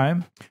fucking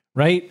time.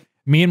 Right?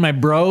 Me and my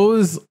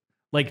bros,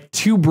 like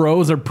two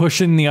bros are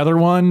pushing the other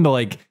one to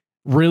like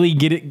really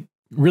get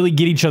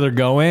each other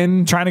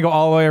going, trying to go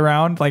all the way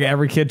around like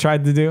every kid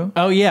tried to do.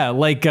 Oh yeah,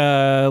 like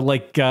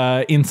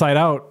Inside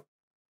Out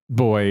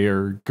boy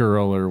or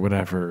girl or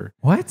whatever.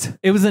 What?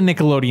 It was a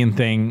Nickelodeon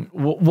thing.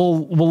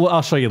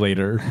 I'll show you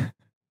later.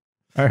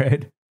 All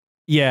right.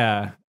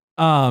 Yeah.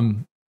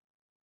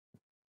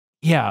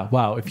 Yeah,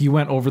 wow, if you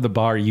went over the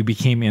bar, you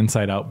became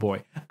Inside Out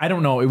boy. I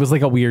don't know, it was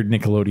like a weird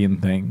Nickelodeon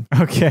thing.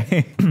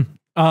 Okay.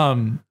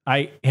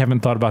 I haven't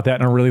thought about that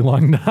in a really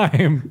long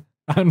time.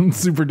 I'm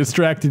super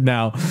distracted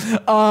now.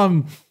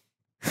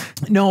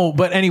 No,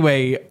 but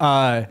anyway,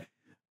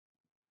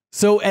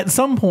 so at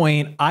some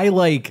point I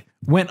like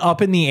went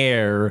up in the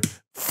air,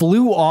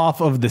 flew off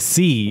of the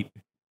seat,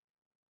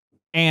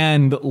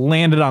 and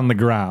landed on the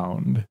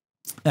ground.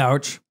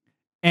 Ouch.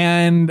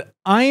 And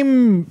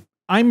I'm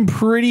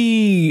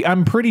pretty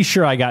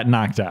sure I got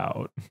knocked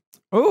out.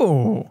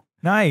 Oh,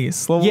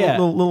 nice.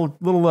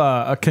 Little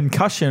a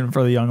concussion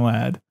for the young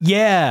lad.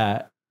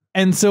 Yeah.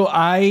 And so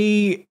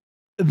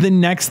the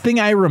next thing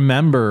I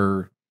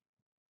remember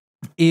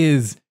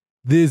is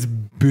this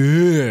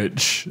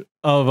bitch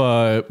of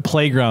a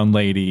playground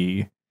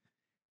lady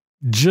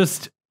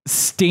just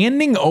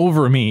standing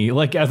over me,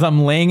 like as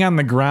I'm laying on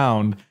the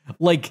ground,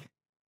 like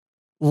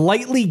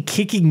lightly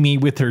kicking me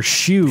with her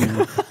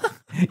shoe,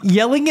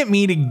 yelling at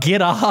me to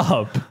get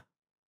up.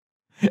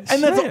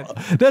 And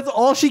that's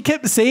all she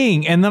kept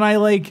saying. And then I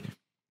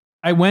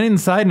went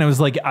inside and I was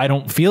like, I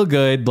don't feel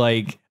good.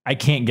 Like I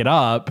can't get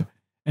up.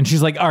 And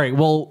she's like, all right,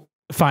 well,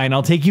 fine,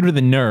 I'll take you to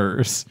the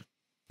nurse.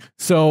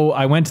 So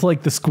I went to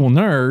like the school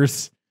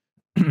nurse.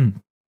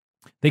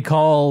 They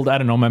called, I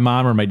don't know, my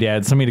mom or my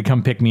dad, somebody to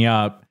come pick me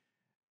up.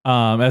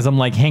 As I'm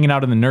like hanging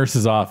out in the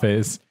nurse's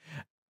office,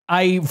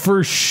 I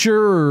for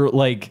sure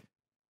like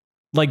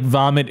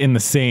vomit in the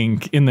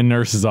sink in the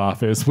nurse's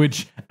office,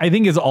 which I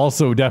think is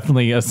also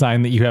definitely a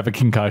sign that you have a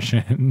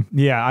concussion.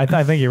 Yeah,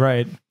 I think you're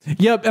right.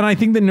 Yep. And I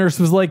think the nurse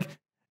was like,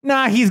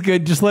 nah, he's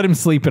good. Just let him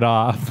sleep it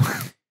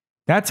off.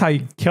 That's how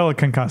you kill a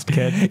concussed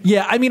kid.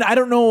 Yeah, I mean, I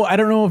don't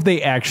know if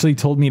they actually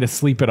told me to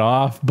sleep it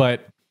off,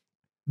 but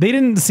they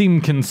didn't seem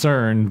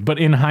concerned. But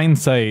in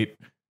hindsight,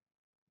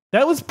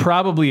 that was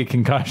probably a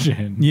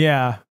concussion.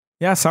 Yeah.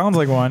 Yeah, sounds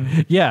like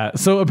one. Yeah,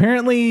 so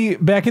apparently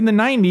back in the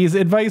 90s,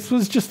 advice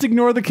was just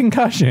ignore the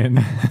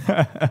concussion.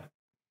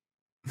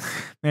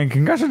 Man,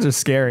 concussions are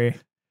scary.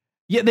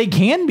 Yeah, they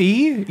can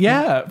be.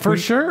 Yeah, for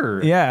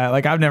sure. Yeah,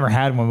 like I've never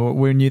had one. But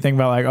when you think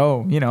about like,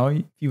 oh, you know,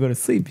 if you go to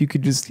sleep, you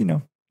could just, you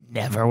know,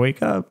 never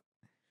wake up.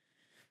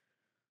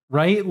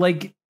 Right?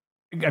 Like,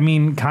 I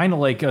mean, kind of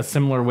like a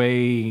similar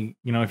way,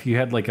 you know, if you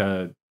had like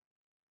a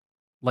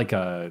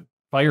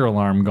fire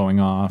alarm going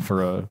off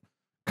or a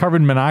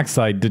carbon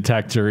monoxide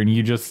detector and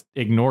you just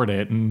ignored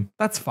it and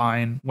that's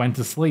fine. Went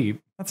to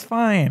sleep. That's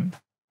fine.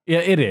 Yeah,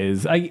 it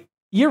is.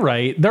 You're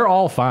right. They're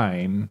all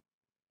fine.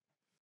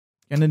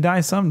 Gonna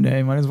die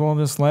someday. Might as well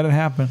just let it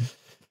happen.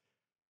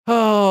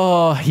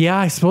 Oh, yeah,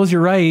 I suppose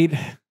you're right.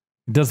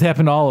 It does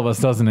happen to all of us,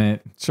 doesn't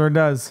it? Sure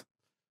does.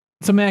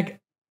 So, Mac,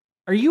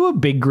 are you a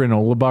big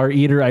granola bar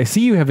eater? I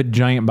see you have a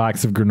giant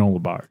box of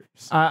granola bars.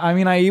 I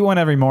mean, I eat one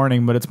every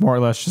morning, but it's more or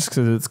less just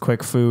because it's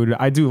quick food.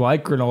 I do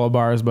like granola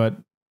bars, but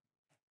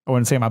I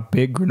wouldn't say I'm a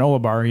big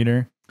granola bar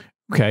eater.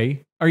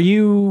 Okay. Do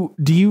you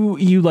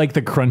like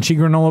the crunchy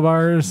granola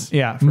bars?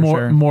 Yeah, for more,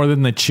 sure. More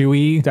than the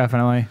chewy?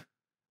 Definitely.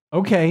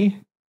 Okay.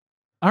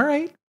 All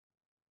right.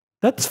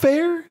 That's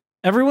fair.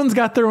 Everyone's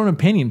got their own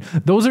opinion.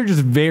 Those are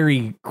just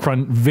very,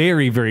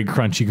 very, very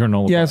crunchy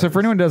granola bars. Yeah, so for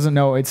anyone who doesn't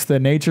know, it's the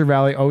Nature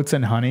Valley Oats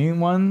and Honey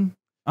one.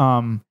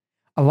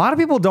 A lot of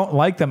people don't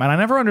like them, and I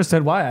never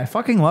understood why. I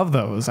fucking love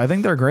those. I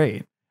think they're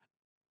great.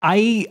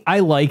 I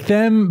like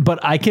them,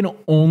 but I can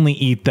only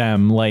eat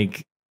them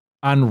like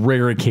on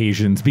rare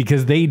occasions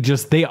because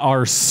they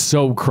are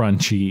so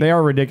crunchy. They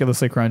are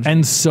ridiculously crunchy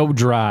and so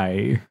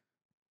dry.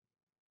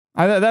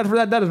 That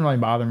doesn't really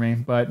bother me,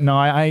 but no,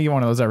 I eat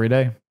one of those every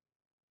day.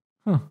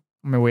 Huh.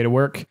 On my way to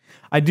work.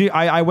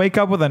 I wake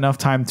up with enough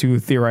time to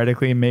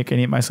theoretically make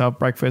and eat myself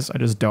breakfast. I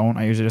just don't.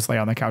 I usually just lay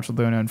on the couch with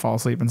Luna and fall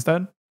asleep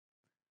instead.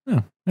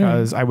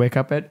 Because I wake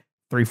up at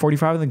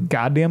 3:45 in the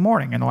goddamn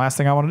morning, and the last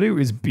thing I want to do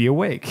is be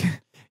awake.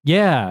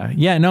 Yeah.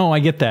 No, I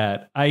get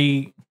that.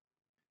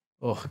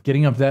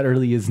 Getting up that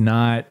early is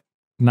not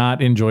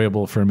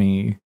enjoyable for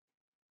me.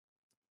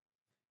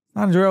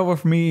 Not enjoyable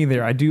for me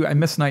either. I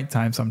miss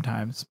nighttime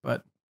sometimes,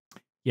 but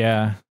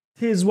yeah.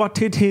 Tis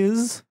what it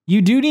is.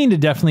 You do need to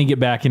definitely get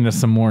back into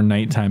some more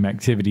nighttime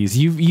activities.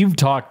 You've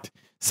talked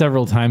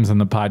several times on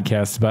the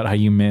podcast about how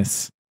you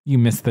miss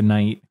the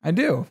night. I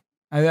do.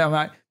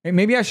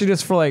 Maybe I should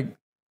just for like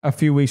a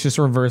few weeks just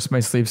reverse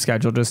my sleep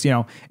schedule. Just,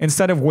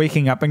 instead of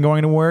waking up and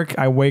going to work,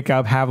 I wake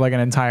up, have like an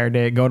entire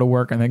day, go to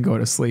work, and then go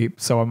to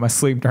sleep. So I'm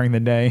asleep during the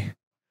day.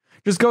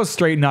 Just go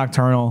straight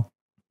nocturnal.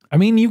 I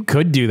mean, you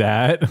could do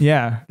that.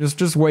 Yeah.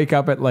 Just wake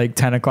up at like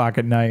 10 o'clock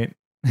at night.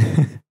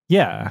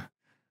 Yeah.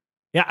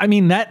 Yeah. I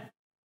mean, that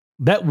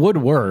would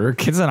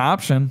work. It's an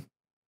option.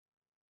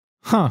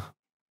 Huh.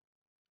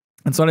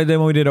 That's what I did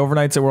when we did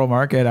overnights at World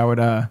Market. I would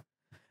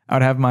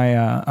have my,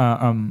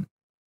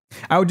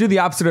 I would do the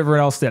opposite of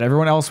everyone else did.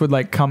 Everyone else would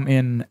like come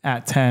in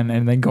at 10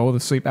 and then go to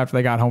sleep after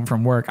they got home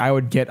from work. I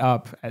would get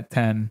up at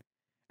 10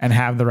 and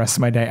have the rest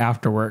of my day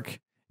after work.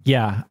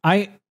 Yeah.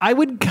 I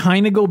would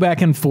kind of go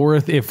back and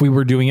forth if we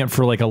were doing it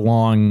for like a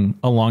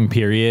long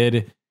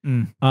period.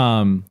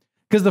 Because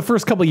the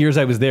first couple of years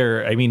I was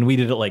there, I mean, we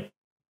did it like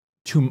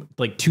 2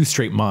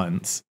 straight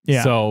months.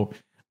 Yeah. So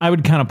I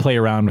would kind of play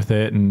around with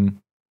it and,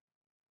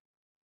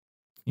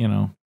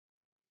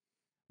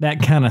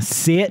 that kind of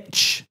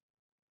sitch.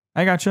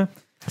 I gotcha.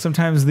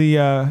 Sometimes the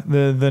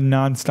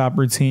nonstop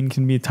routine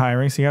can be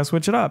tiring, so you gotta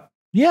switch it up.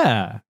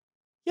 Yeah.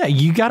 Yeah,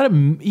 you gotta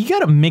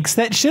mix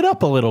that shit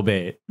up a little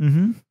bit.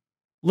 Mm-hmm.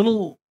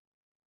 Little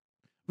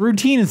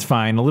routine is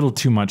fine. A little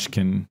too much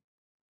can.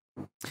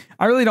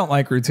 I really don't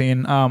like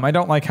routine. I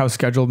don't like how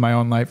scheduled my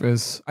own life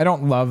is. I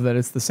don't love that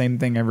it's the same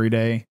thing every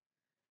day.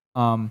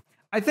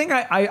 I think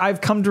I've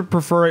come to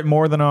prefer it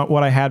more than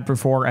what I had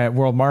before at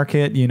World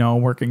Market,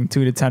 working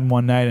 2 to 10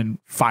 one night and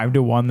 5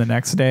 to 1 the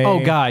next day. Oh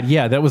God.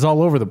 Yeah. That was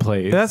all over the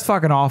place. That's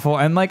fucking awful.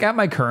 And like at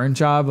my current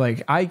job,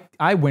 like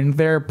I went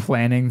there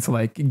planning to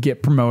like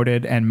get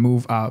promoted and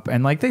move up.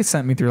 And like they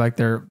sent me through like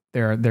their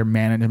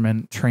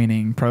management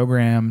training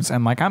programs.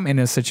 And like I'm in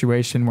a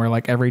situation where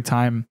like every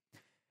time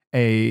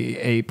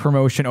a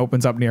promotion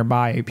opens up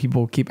nearby,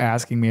 people keep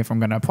asking me if I'm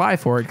going to apply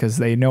for it because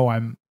they know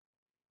I'm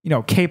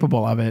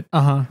capable of it.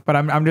 But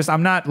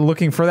I'm not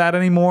looking for that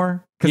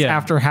anymore. Because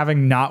after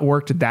having not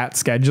worked that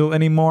schedule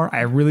anymore,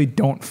 I really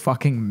don't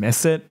fucking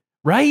miss it.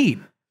 Right.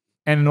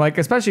 And like,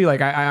 especially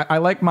like I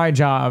like my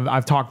job.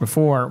 I've talked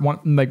before.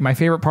 Like my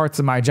favorite parts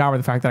of my job are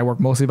the fact that I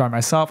work mostly by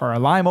myself or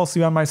rely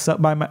mostly on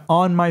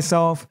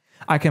myself.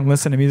 I can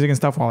listen to music and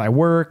stuff while I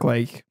work.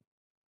 Like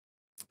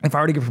if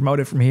I were to get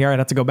promoted from here, I'd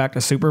have to go back to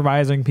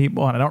supervising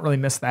people, and I don't really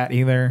miss that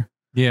either.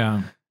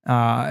 Yeah.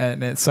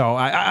 So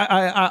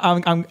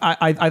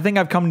I think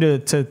I've come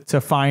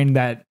to find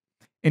that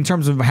in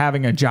terms of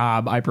having a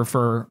job, I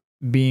prefer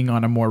being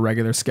on a more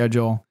regular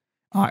schedule.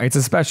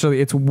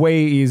 It's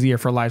way easier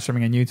for live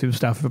streaming and YouTube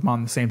stuff if I'm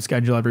on the same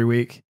schedule every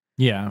week.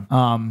 Yeah.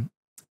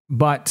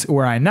 But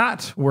were I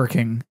not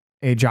working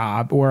a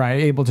job, or I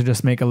able to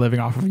just make a living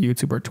off of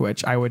YouTube or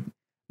Twitch, I would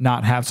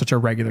not have such a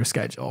regular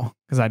schedule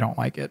because I don't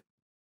like it.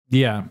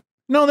 Yeah.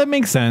 No, that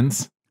makes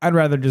sense. I'd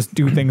rather just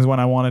do things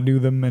when I want to do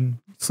them and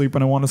sleep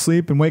when I want to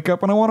sleep and wake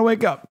up when I want to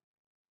wake up.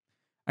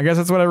 I guess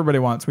that's what everybody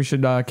wants. We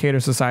should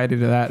cater society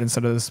to that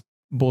instead of this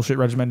bullshit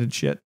regimented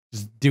shit.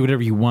 Just do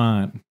whatever you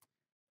want.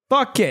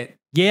 Fuck it.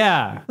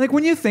 Yeah. Like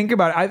when you think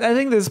about it, I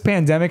think this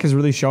pandemic has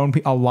really shown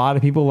a lot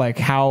of people like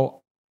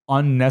how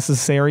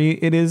unnecessary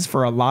it is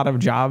for a lot of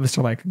jobs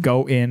to like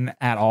go in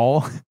at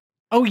all.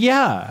 Oh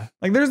yeah.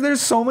 Like there's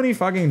so many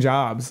fucking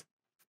jobs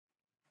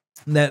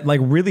that like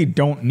really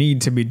don't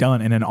need to be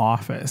done in an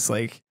office.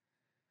 Like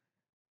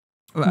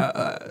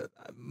like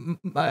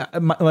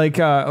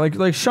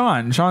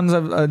Sean's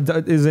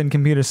is in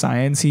computer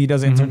science. He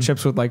does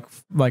internships with like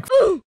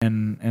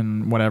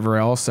and whatever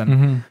else,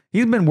 and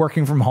he's been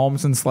working from home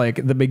since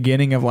like the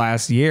beginning of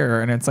last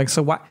year. And it's like,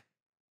 so why,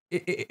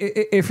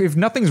 if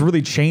nothing's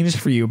really changed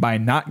for you by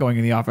not going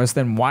in the office,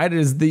 then why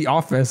does the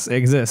office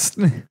exist?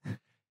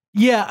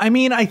 Yeah, I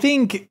mean, I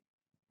think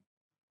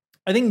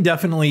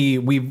definitely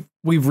we've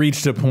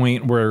reached a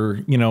point where,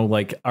 you know,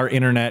 like our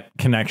internet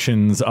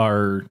connections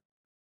are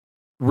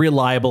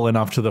reliable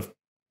enough to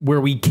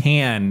where we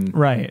can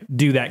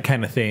do that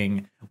kind of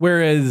thing.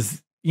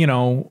 Whereas, you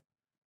know,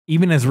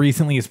 even as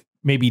recently as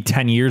maybe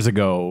 10 years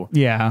ago,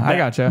 I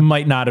gotcha,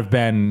 might not have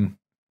been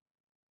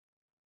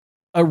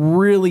a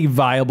really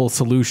viable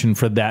solution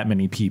for that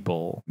many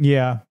people.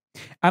 Yeah.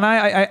 And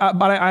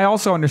I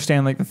also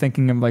understand like the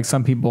thinking of like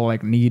some people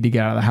like need to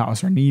get out of the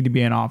house or need to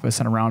be in office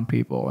and around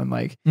people. And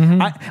like,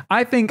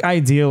 I think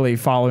ideally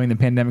following the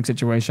pandemic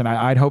situation,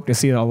 I'd hope to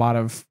see that a lot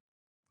of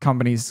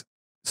companies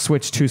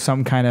switch to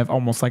some kind of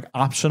almost like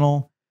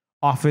optional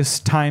office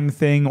time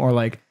thing, or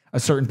like a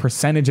certain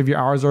percentage of your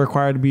hours are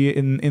required to be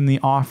in the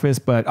office,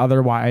 but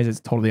otherwise it's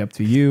totally up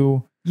to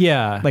you.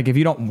 Yeah. Like if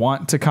you don't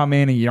want to come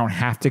in and you don't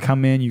have to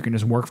come in, you can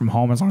just work from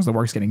home as long as the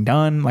work's getting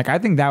done. Like I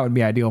think that would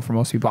be ideal for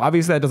most people.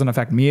 Obviously that doesn't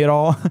affect me at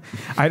all.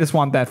 I just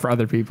want that for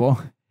other people.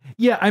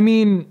 Yeah. I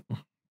mean,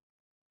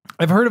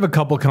 I've heard of a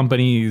couple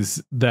companies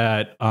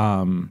that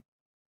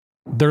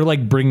they're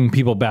like bringing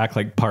people back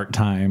like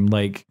part-time,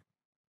 like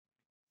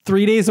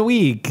 3 days a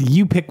week.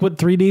 You pick what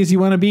 3 days you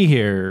want to be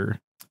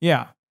here.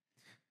 Yeah.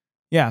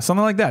 Yeah,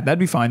 something like that. That'd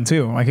be fun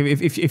too. Like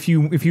if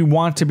you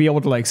want to be able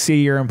to like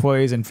see your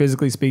employees and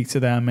physically speak to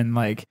them and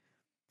like,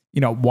 you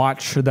know,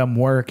 watch them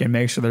work and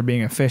make sure they're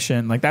being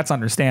efficient, like that's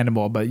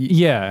understandable. But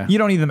you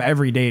don't need them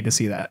every day to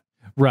see that.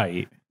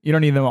 Right. You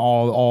don't need them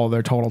all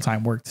their total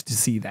time worked to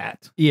see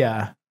that.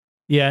 Yeah.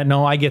 Yeah.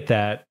 No, I get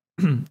that.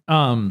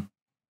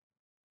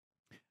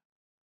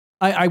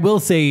 I will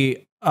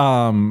say,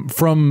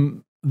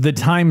 from the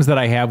times that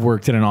I have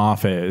worked in an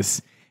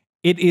office,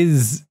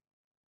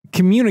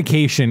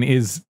 communication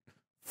is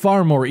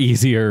far more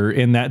easier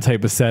in that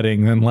type of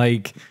setting than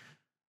like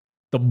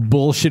the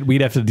bullshit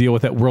we'd have to deal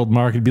with at World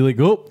Market. Be like,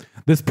 oh,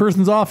 this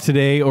person's off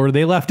today, or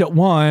they left at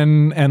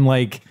 1, and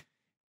like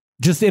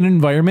just an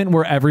environment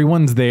where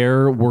everyone's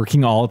there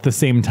working all at the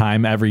same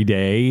time every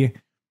day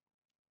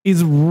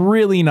is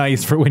really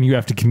nice for when you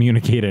have to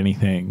communicate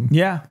anything.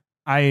 Yeah,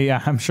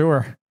 I'm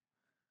sure.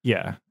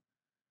 Yeah.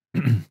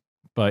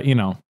 But you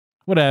know,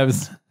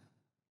 whatevs.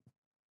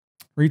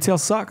 Retail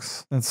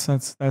sucks.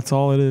 That's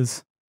all it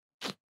is.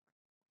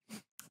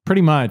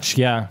 Pretty much,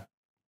 yeah.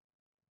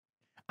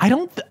 I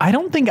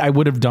don't think I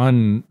would have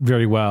done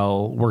very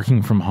well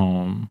working from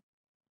home.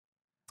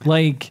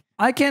 Like,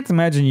 I can't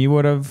imagine you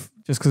would have,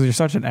 just because you're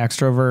such an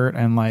extrovert,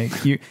 and like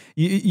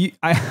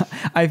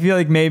I feel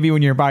like maybe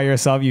when you're by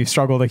yourself you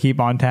struggle to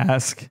keep on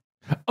task.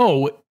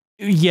 Oh,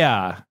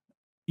 yeah.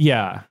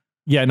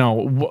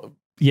 No,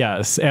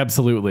 yes,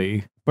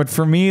 absolutely. But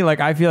for me, like,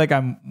 I feel like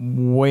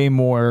I'm way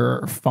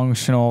more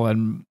functional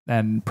and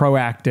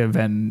proactive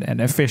and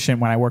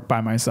efficient when I work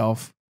by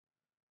myself.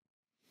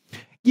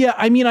 Yeah,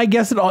 I mean, I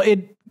guess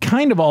it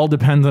kind of all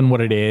depends on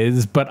what it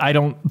is, but I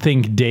don't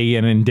think day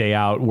in and day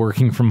out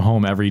working from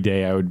home every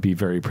day I would be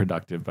very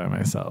productive by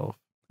myself.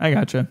 I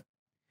gotcha.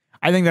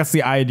 I think that's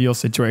the ideal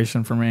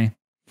situation for me,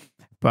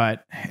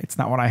 but it's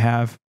not what I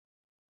have.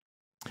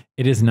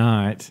 It is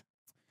not.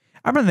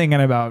 I've been thinking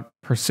about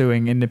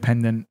pursuing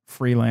independent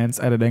freelance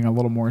editing a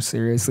little more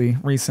seriously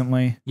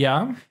recently.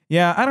 Yeah?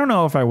 Yeah, I don't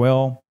know if I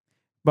will,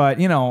 but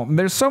you know,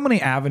 there's so many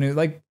avenues.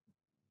 Like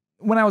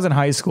when I was in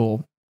high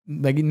school,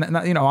 like, you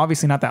know,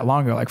 obviously not that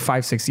long ago, like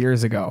 5-6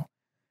 years ago,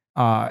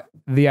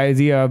 the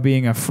idea of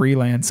being a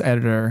freelance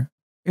editor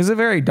is a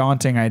very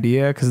daunting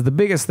idea, because the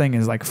biggest thing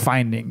is like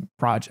finding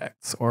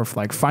projects or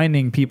like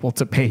finding people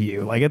to pay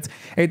you. Like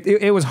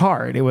it was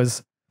hard. It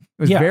was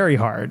very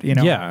hard, you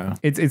know. Yeah.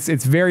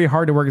 It's very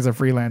hard to work as a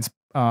freelance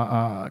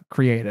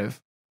creative.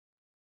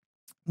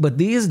 But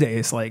these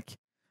days, like,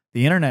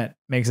 the internet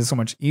makes it so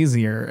much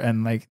easier,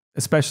 and like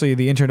especially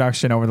the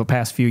introduction over the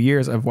past few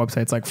years of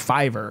websites like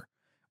Fiverr,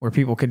 where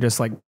people can just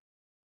like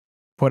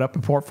put up a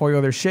portfolio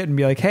of their shit and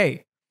be like, hey,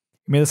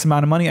 you made this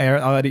amount of money,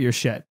 I'll edit your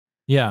shit.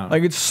 Yeah.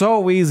 Like, it's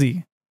so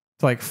easy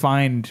to like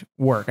find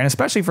work, and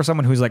especially for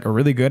someone who's like a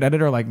really good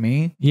editor like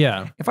me.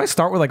 Yeah. If I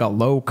start with like a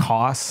low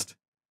cost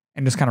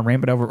and just kind of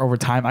ramp it over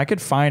time, I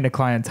could find a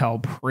clientele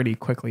pretty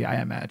quickly,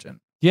 I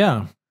imagine.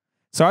 Yeah.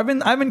 So I've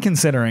been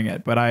considering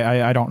it, but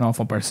I don't know if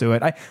I'll pursue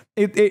it.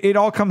 It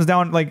all comes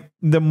down, like,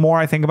 the more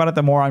I think about it,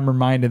 the more I'm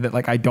reminded that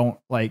like I don't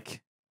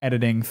like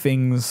editing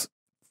things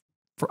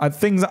for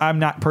things I'm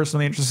not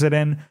personally interested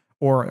in,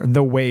 or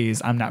the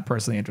ways I'm not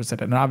personally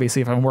interested in. And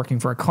obviously, if I'm working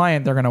for a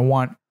client, they're going to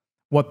want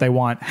what they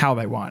want, how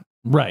they want.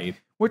 Right.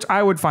 Which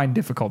I would find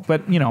difficult,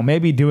 but you know,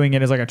 maybe doing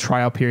it as like a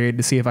trial period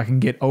to see if I can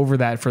get over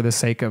that for the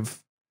sake of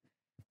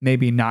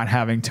maybe not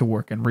having to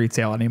work in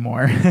retail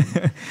anymore.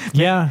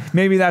 Yeah.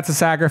 Maybe that's a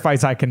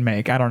sacrifice I can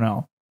make. I don't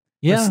know.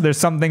 Yeah. There's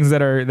some things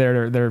that are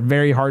they're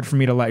very hard for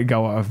me to let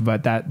go of,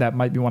 but that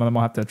might be one of them.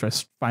 I'll have to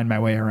just find my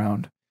way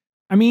around.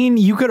 I mean,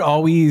 you could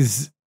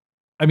always,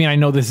 I mean, I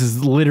know this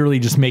is literally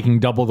just making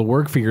double the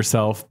work for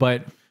yourself,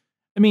 but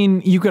I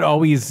mean, you could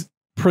always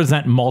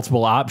present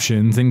multiple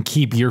options and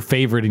keep your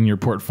favorite in your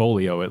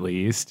portfolio at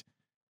least.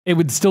 It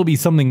would still be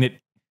something that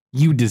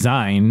you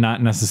design,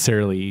 not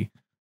necessarily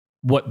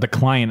what the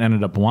client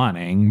ended up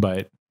wanting,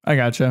 but I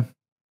gotcha.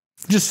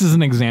 Just as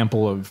an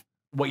example of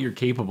what you're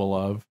capable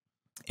of.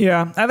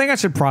 Yeah, I think I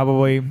should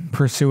probably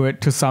pursue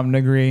it to some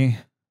degree.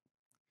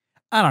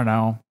 I don't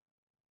know.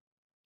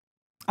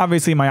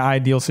 Obviously, my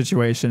ideal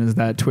situation is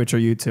that Twitch or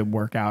YouTube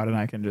work out and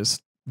I can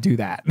just do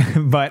that.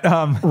 But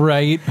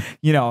right,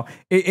 you know,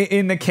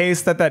 in the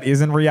case that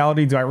isn't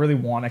reality, do I really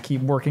want to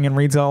keep working in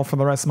retail for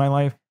the rest of my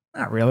life?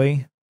 Not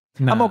really.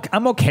 Nah.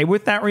 I'm okay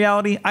with that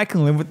reality. I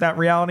can live with that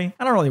reality.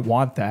 I don't really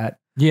want that.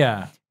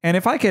 Yeah. And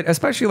if I could,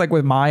 especially like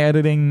with my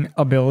editing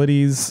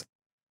abilities,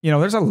 you know,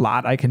 there's a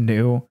lot I can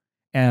do.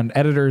 And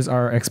editors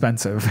are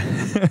expensive.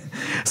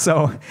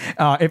 So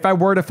if I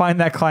were to find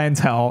that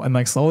clientele and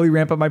like slowly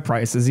ramp up my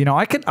prices, you know,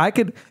 I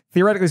could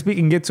theoretically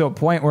speaking get to a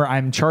point where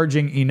I'm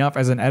charging enough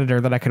as an editor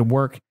that I could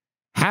work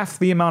half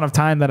the amount of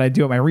time that I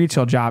do at my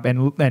retail job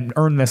and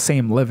earn the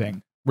same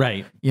living.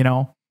 Right. You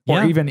know,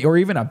 or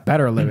even a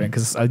better living.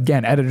 Because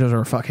again, editors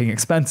are fucking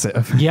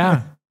expensive.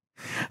 Yeah.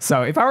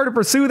 So if I were to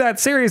pursue that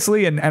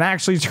seriously and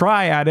actually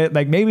try at it,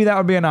 like maybe that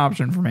would be an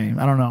option for me.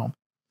 I don't know.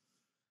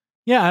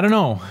 Yeah, I don't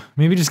know.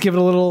 Maybe just give it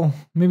a little,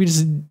 maybe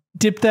just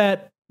dip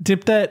that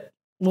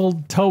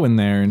little toe in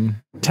there and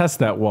test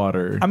that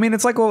water. I mean,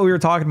 it's like what we were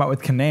talking about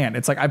with Canan.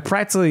 It's like I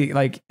practically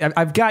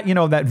I've got, you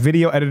know, that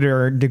video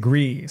editor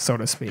degree, so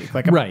to speak.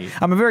 Like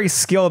I'm a very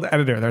skilled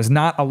editor. There's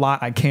not a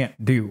lot I can't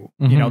do.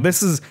 Mm-hmm. You know,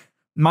 this is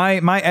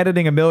my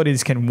editing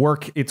abilities can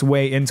work its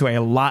way into a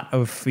lot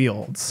of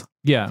fields.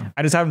 Yeah.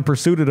 I just haven't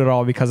pursued it at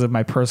all because of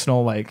my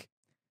personal like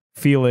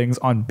feelings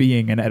on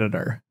being an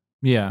editor.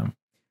 Yeah.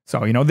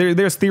 So, you know,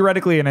 there's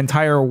theoretically an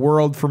entire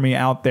world for me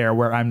out there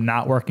where I'm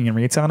not working in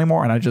retail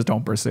anymore and I just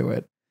don't pursue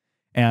it.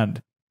 And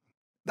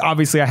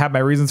obviously I have my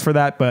reasons for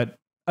that. But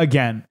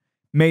again,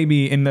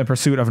 maybe in the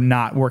pursuit of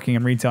not working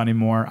in retail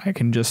anymore, I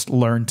can just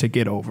learn to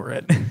get over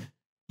it.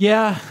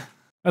 Yeah,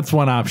 that's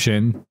one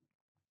option.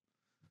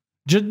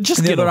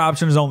 Just the other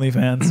option is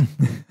OnlyFans.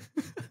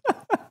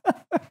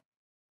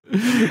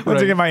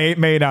 Once I get my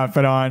Maid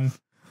outfit on,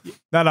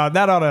 that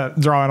ought to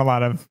draw in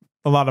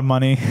a lot of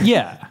money.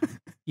 Yeah.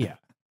 Yeah.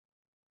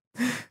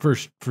 For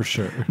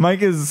sure.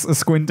 Mike is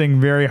squinting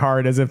very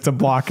hard as if to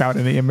block out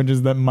any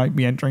images that might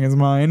be entering his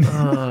mind.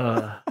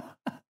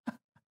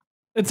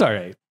 It's all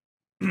right.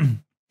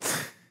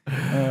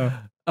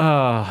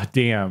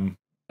 Damn.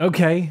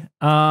 Okay.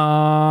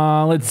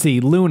 Let's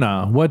see.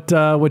 Luna,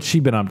 what's she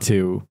been up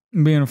to?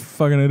 Being a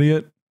fucking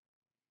idiot.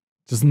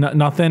 Just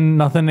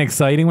nothing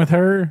exciting with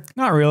her?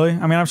 Not really.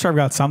 I mean, I'm sure I've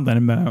got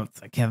something, but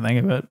I can't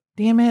think of it.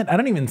 Damn it. I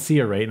don't even see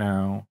her right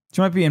now. She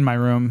might be in my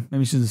room.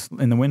 Maybe she's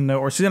in the window,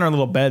 or she's in her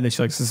little bed that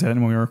she likes to sit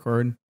in when we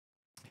record.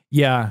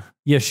 Yeah.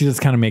 Yeah, she does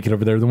kind of make it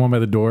over there. The one by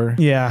the door.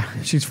 Yeah.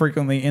 She's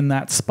frequently in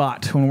that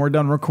spot when we're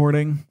done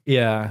recording.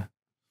 Yeah.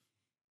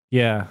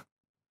 Yeah.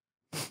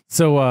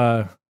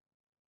 So,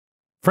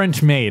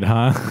 French Maid,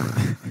 huh?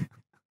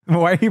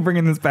 Why are you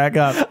bringing this back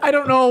up? I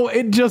don't know.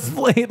 It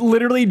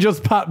literally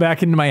just popped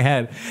back into my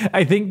head.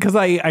 I think because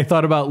I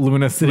thought about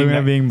Luna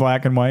being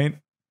black and white.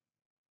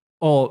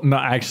 Oh, no,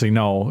 actually,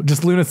 no.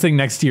 Just Luna sitting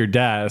next to your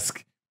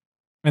desk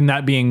and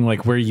that being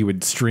like where you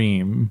would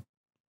stream.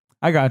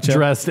 I gotcha.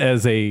 Dressed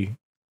as a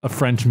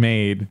French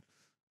maid.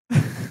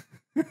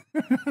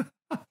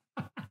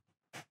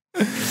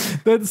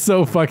 That's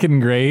so fucking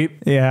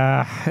great.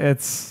 Yeah,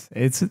 it's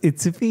a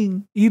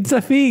thing. It's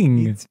a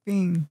thing. It's a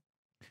thing.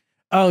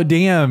 Oh,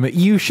 damn.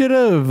 You should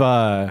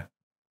have...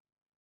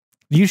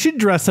 You should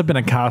dress up in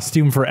a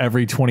costume for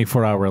every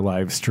 24-hour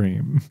live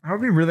stream. I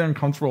would be really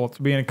uncomfortable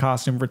to be in a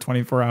costume for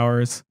 24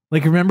 hours.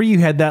 Like, remember you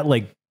had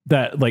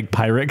that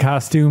pirate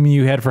costume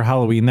you had for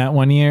Halloween that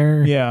one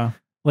year? Yeah.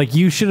 Like,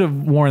 you should have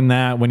worn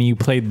that when you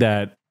played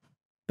that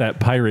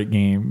pirate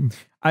game.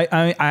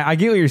 I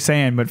get what you're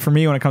saying, but for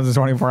me, when it comes to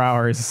 24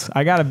 hours,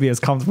 I got to be as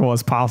comfortable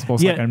as possible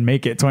so I can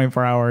make it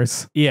 24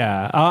 hours.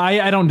 Yeah.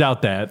 I don't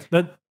doubt that.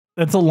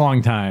 That's a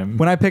long time.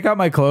 When I pick out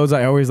my clothes,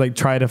 I always like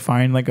try to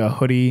find like a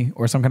hoodie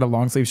or some kind of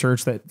long sleeve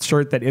shirt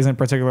that isn't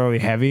particularly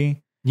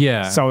heavy.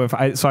 Yeah. So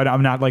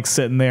I'm not like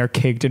sitting there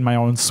caked in my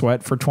own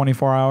sweat for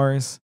 24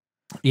 hours.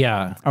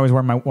 Yeah. I always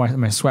wear my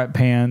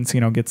sweatpants, you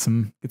know, get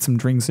some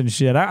drinks and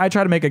shit. I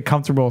try to make it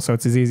comfortable so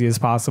it's as easy as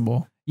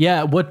possible.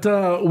 Yeah. What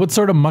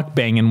sort of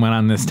mukbanging went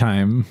on this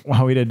time?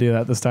 Well, we didn't do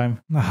that this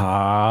time.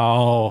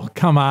 Oh,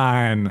 come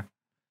on.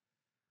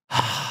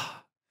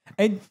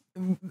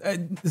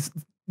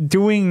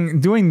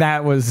 Doing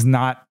that was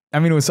not, I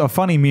mean, it was a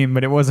funny meme,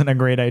 but it wasn't a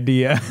great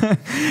idea.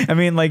 I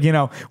mean, like, you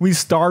know, we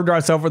starved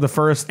ourselves for the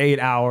first 8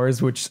 hours,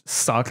 which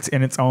sucked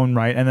in its own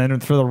right. And then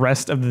for the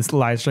rest of this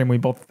live stream, we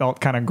both felt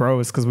kind of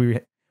gross because we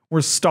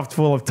were stuffed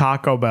full of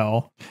Taco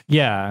Bell.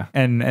 Yeah.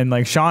 And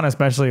like Sean,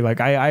 especially, like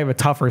I have a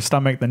tougher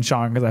stomach than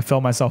Sean because I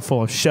fill myself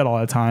full of shit all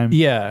the time.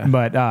 Yeah.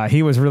 But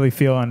he was really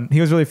feeling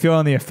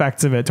the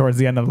effects of it towards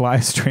the end of the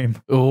live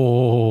stream.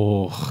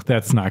 Oh,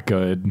 that's not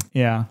good.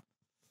 Yeah.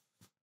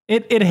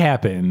 It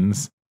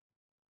happens.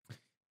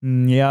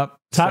 Yep.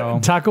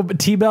 Taco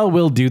T-Bell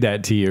will do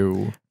that to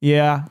you.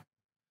 Yeah.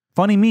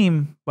 Funny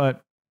meme,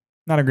 but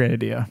not a great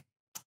idea.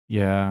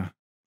 Yeah.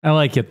 I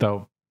like it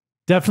though.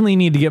 Definitely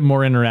need to get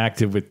more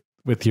interactive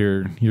with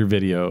your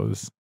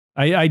videos.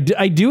 I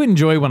do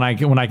enjoy when I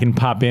can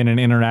pop in and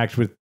interact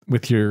with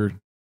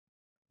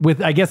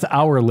I guess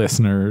our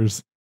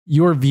listeners,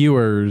 your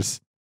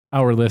viewers,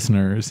 our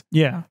listeners.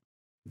 Yeah.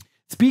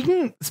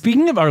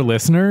 Speaking of our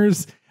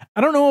listeners,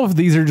 I don't know if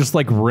these are just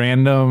like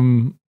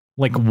random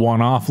like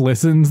one-off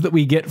listens that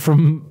we get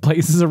from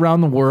places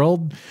around the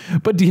world,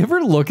 but do you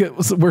ever look at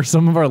where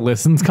some of our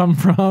listens come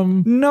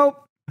from?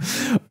 Nope.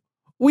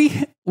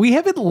 We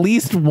have at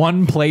least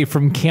one play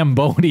from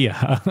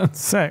Cambodia.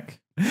 Sick.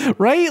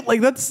 Right?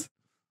 Like it's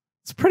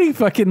pretty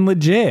fucking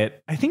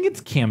legit. I think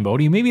it's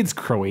Cambodia. Maybe it's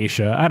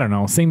Croatia. I don't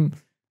know. Same.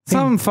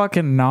 Some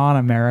fucking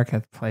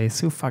non-America place.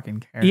 Who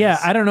fucking cares? Yeah,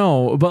 I don't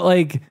know. But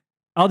like,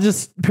 I'll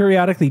just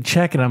periodically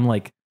check and I'm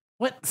like,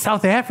 what?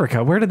 South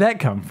Africa? Where did that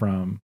come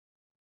from?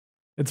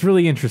 It's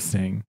really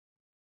interesting.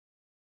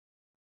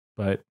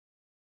 But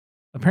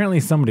apparently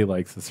somebody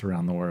likes this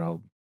around the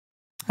world.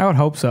 I would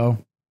hope so.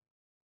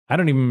 I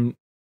don't even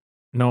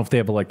know if they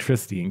have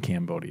electricity in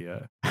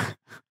Cambodia.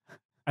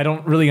 I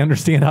don't really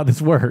understand how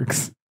this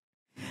works.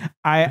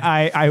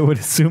 I would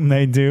assume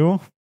they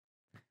do,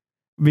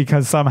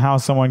 because somehow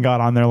someone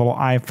got on their little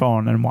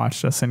iPhone and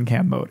watched us in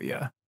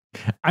Cambodia.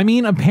 I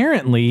mean,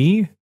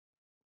 apparently,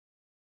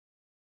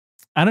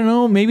 I don't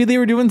know, maybe they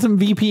were doing some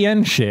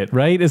VPN shit,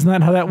 right? Isn't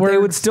that how that works? They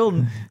would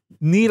still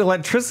need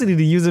electricity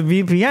to use a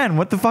VPN.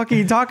 What the fuck are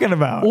you talking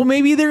about? Well,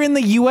 maybe they're in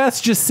the US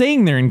just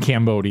saying they're in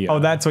Cambodia. Oh,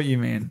 that's what you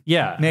mean.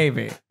 Yeah.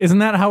 Maybe. Isn't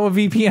that how a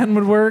VPN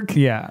would work?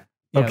 Yeah.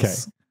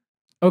 Yes.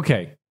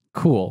 Okay.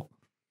 Cool.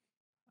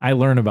 I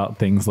learn about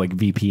things like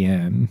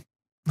VPN.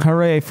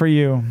 Hooray for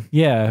you.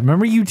 Yeah.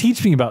 Remember you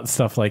teach me about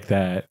stuff like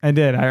that. I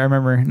did. I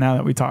remember now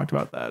that we talked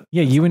about that.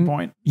 Yeah. You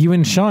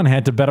and Sean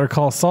had to Better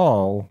Call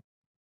Saul.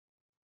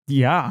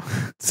 Yeah.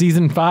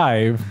 Season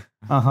 5.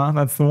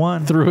 That's the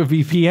one. Through a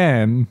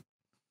VPN.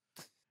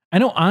 I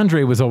know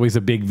Andre was always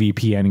a big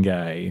VPN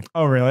guy.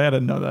 Oh, really? I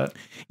didn't know that.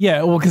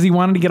 Yeah, well, because he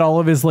wanted to get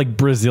all of his like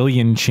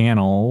Brazilian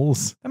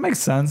channels. That makes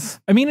sense.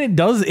 I mean,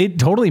 it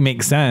totally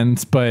makes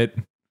sense, but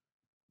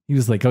he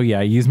was like, oh yeah,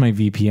 I use my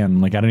VPN.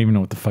 I'm like, I don't even know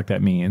what the fuck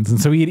that means. And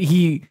so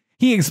he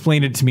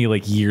explained it to me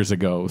like years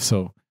ago.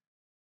 So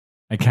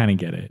I kind of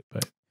get it,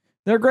 but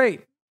they're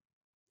great.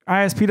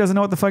 ISP doesn't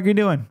know what the fuck you're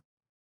doing.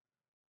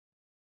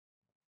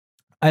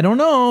 I don't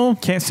know.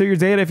 Can't steal your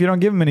data if you don't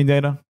give them any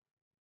data.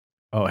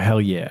 Oh,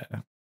 hell yeah.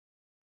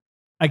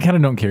 I kind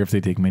of don't care if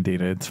they take my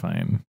data. It's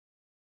fine.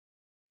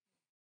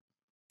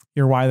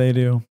 You're why they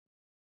do.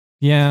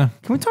 Yeah.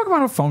 Can we talk about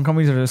how phone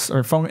companies are just,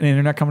 or phone and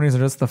internet companies are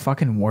just the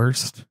fucking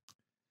worst?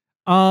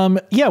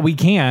 Yeah, we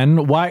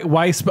can.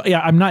 Why? Yeah,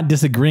 I'm not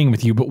disagreeing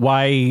with you, but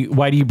why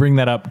do you bring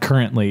that up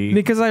currently?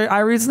 Because I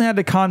recently had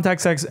to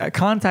contact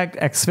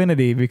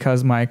Xfinity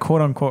because my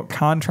quote unquote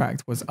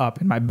contract was up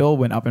and my bill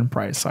went up in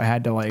price. So I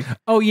had to like,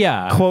 oh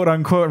yeah, quote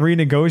unquote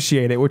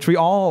renegotiate it, which we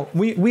all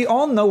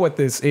know what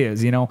this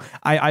is. You know,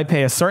 I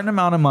pay a certain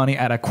amount of money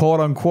at a quote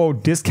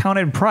unquote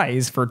discounted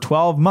price for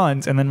 12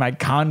 months and then my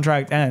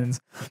contract ends.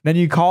 Then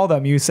you call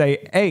them, you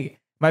say, hey,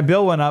 my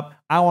bill went up.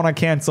 I want to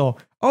cancel.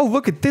 Oh,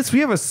 look at this. We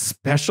have a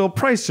special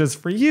price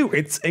just for you.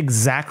 It's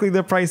exactly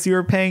the price you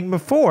were paying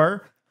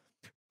before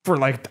for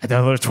like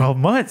another 12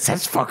 months.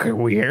 That's fucking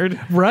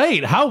weird.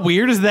 Right. How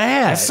weird is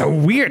that? That's so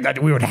weird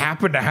that we would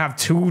happen to have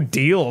two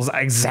deals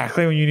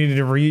exactly when you needed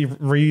to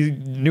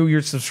renew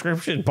your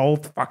subscription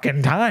both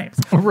fucking times.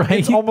 Right.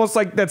 It's almost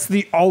like that's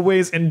the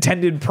always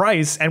intended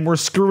price and we're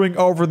screwing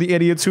over the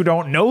idiots who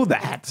don't know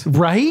that.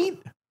 Right.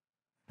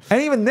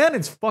 And even then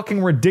it's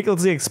fucking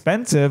ridiculously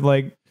expensive.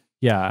 Like,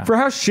 yeah. For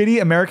how shitty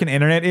American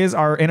internet is,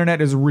 our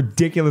internet is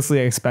ridiculously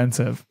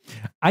expensive.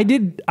 I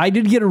did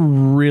get a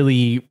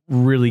really,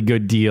 really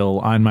good deal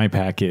on my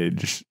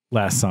package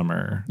last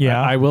summer.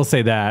 Yeah. I will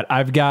say that.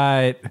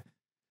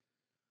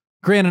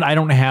 Granted, I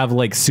don't have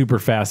like super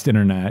fast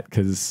internet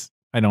because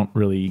I don't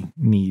really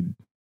need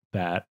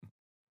that.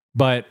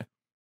 But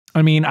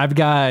I mean, I've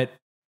got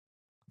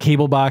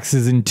cable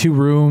boxes in 2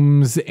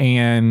 rooms,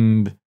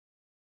 and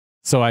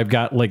so I've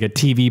got like a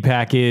TV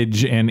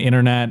package and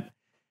internet.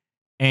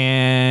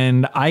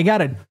 And I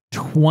got a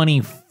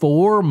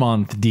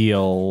 24-month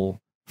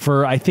deal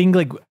for, I think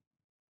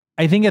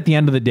at the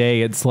end of the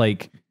day, it's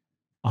like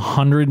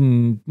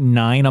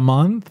 $109 a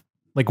month,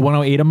 like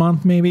 $108 a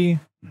month, maybe.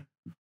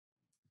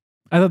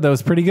 I thought that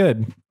was pretty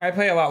good. I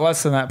pay a lot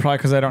less than that, probably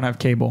because I don't have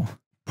cable.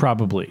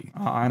 Probably.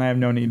 And I have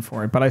no need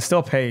for it, but I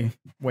still pay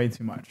way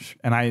too much.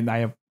 And I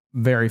have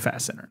very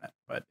fast internet,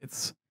 but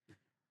it's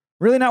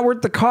really not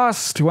worth the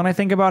cost when I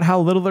think about how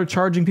little they're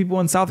charging people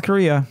in South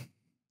Korea.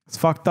 It's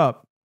fucked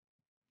up.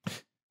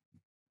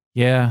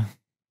 Yeah.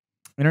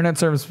 Internet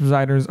service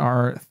providers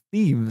are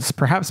thieves,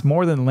 perhaps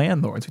more than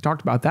landlords. We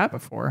talked about that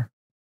before.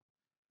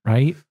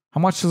 Right?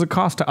 How much does it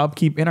cost to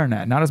upkeep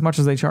internet? Not as much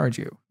as they charge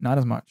you. Not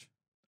as much.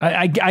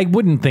 I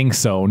wouldn't think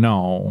so.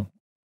 No.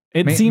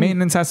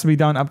 Maintenance has to be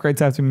done. Upgrades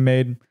have to be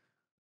made.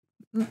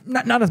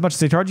 Not as much as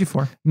they charge you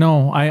for.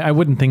 No, I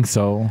wouldn't think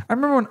so. I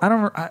remember when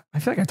I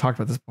feel like I talked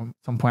about this at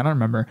some point. I don't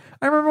remember.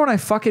 I remember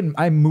when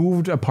I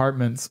moved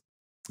apartments.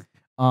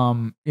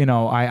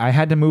 I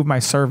had to move my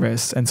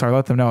service, and so I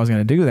let them know I was going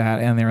to do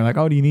that, and they were like,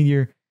 "Oh, do you need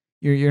your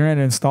internet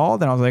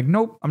installed?" And I was like,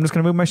 "Nope, I'm just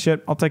going to move my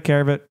shit. I'll take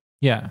care of it.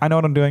 Yeah, I know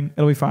what I'm doing.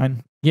 It'll be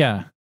fine."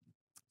 Yeah.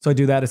 So I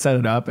do that. I set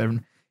it up,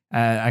 and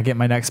I get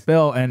my next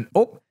bill, and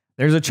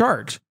there's a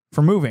charge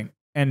for moving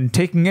and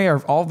taking care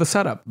of all of the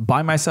setup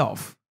by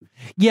myself.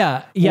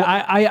 Yeah,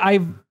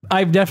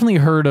 I've definitely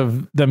heard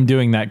of them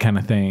doing that kind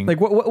of thing. Like,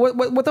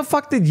 what the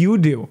fuck did you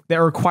do that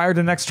required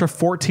an extra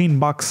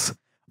 $14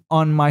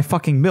 on my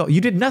fucking bill?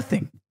 You did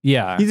nothing.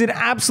 Yeah, you did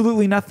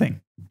absolutely nothing.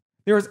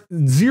 There was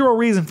zero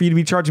reason for you to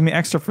be charging me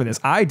extra for this.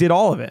 I did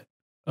all of it.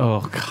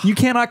 Oh, God. You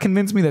cannot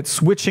convince me that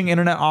switching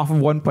internet off of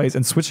one place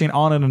and switching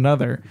on in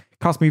another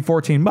cost me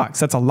 $14.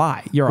 That's a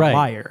lie. You're a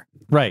liar.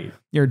 Right.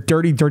 You're a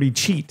dirty, dirty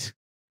cheat.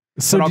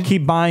 So I'll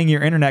keep buying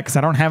your internet because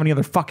I don't have any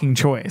other fucking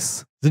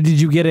choice. So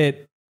did you get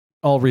it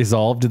all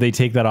resolved? Did they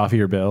take that off of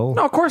your bill?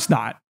 No, of course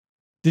not.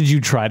 Did you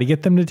try to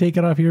get them to take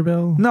it off of your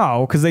bill?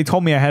 No, because they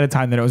told me ahead of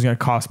time that it was going to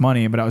cost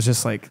money, but I was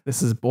just like,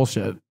 this is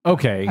bullshit.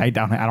 Okay. I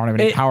don't have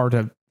any power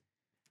to.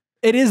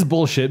 It is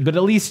bullshit, but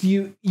at least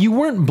you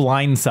weren't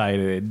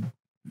blindsided.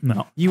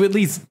 No. You at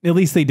least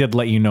they did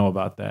let you know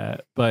about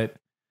that. But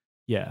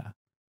yeah.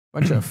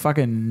 Bunch of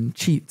fucking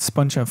cheats,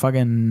 bunch of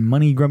fucking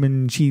money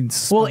grubbing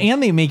cheats. Well,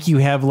 and they make you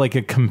have like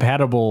a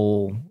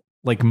compatible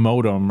like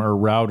modem or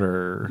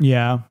router.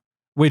 Yeah.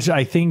 Which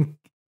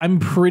I'm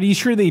pretty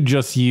sure they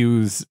just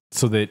use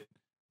so that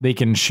they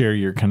can share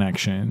your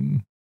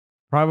connection.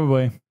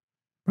 Probably.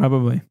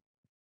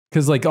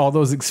 Because like all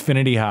those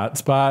Xfinity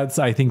hotspots,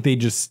 I think they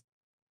just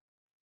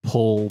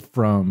pull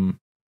from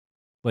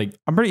like.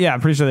 I'm pretty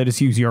sure they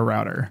just use your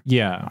router.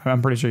 Yeah.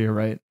 I'm pretty sure you're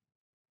right.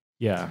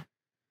 Yeah.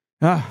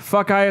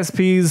 Fuck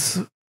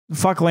ISPs,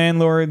 fuck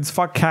landlords,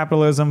 fuck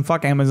capitalism,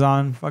 fuck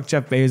Amazon, fuck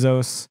Jeff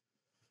Bezos.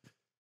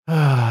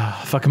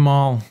 Fuck them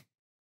all.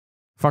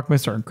 Fuck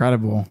Mr.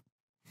 Incredible.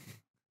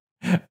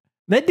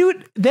 That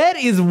dude, that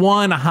is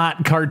one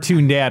hot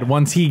cartoon dad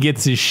once he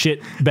gets his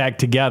shit back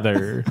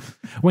together.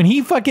 When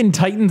he fucking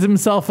tightens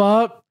himself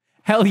up,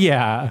 hell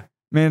yeah.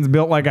 Man's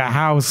built like a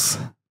house.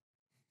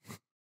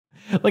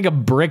 Like a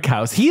brick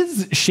house. He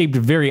is shaped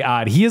very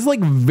odd. He is like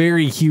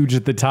very huge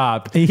at the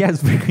top. He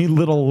has very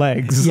little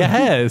legs.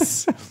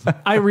 Yes.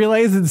 I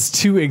realize it's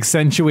to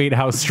accentuate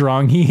how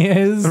strong he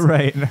is.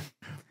 Right.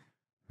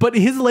 But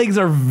his legs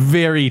are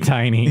very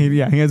tiny. He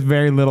has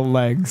very little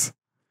legs.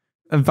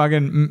 And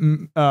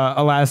fucking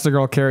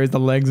Elastigirl carries the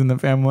legs in the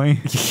family.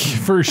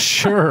 For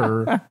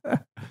sure.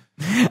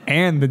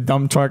 And the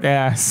dump truck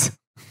ass.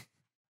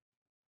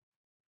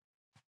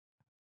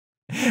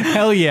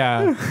 Hell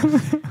yeah.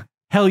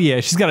 Hell yeah,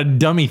 she's got a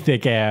dummy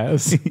thick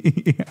ass.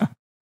 Yeah.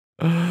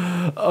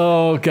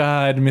 Oh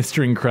God,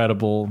 Mr.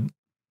 Incredible.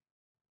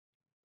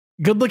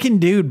 Good looking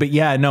dude, but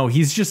yeah, no,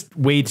 he's just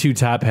way too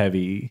top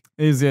heavy.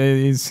 He's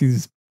a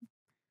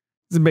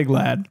big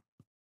lad.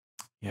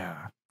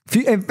 Yeah.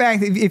 In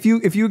fact, if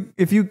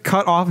you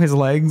cut off his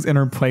legs and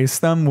replace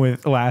them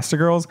with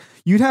Elastigirls,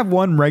 you'd have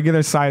one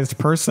regular sized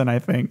person, I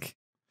think.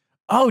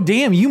 Oh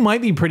damn, you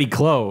might be pretty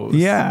close.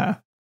 Yeah.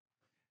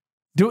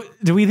 Do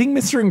we think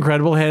Mr.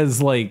 Incredible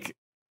has like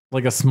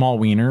a small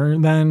wiener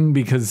then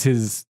because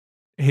his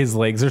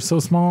legs are so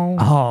small?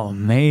 Oh,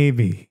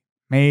 maybe.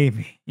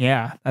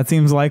 Yeah, that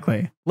seems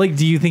likely. Like,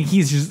 do you think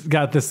he's just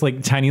got this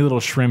like tiny little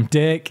shrimp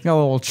dick? Got a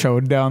little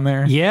chode down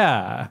there.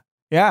 Yeah.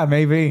 Yeah,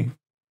 maybe.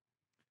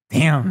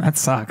 Damn, that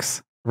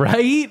sucks.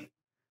 Right?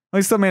 At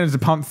least still managed to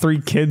pump 3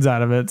 kids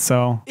out of it,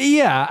 so.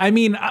 Yeah, I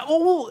mean,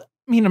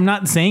 I'm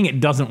not saying it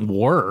doesn't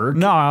work.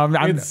 No,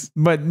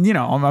 but you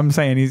know, I'm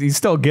saying he's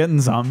still getting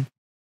some.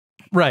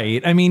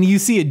 Right. I mean, you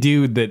see a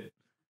dude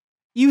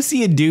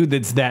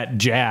that's that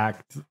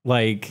jacked,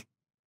 like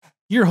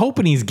you're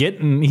hoping he's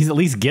at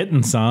least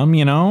getting some,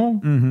 you know?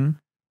 Mm-hmm.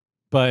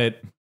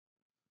 But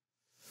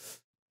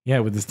yeah,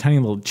 with this tiny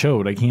little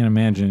chode, I can't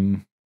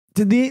imagine.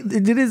 Did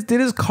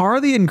his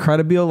car, the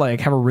Incredible,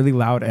 like have a really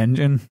loud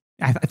engine?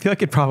 I feel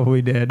like it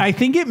probably did. I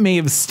think it may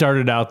have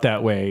started out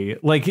that way.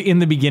 Like in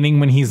the beginning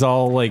when he's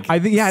all like, I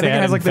think it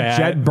has like the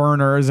jet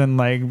burners and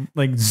like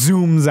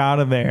zooms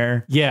out of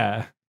there.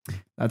 Yeah.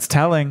 That's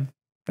telling.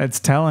 It's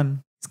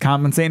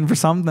compensating for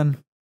something.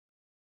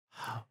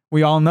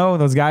 We all know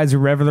those guys who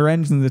rev their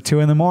engines at 2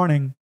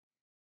 a.m.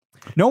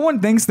 No one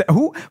thinks that.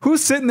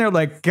 Who's sitting there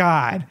like,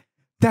 God,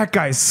 that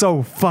guy's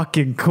so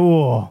fucking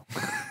cool.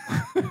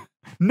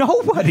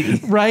 Nobody.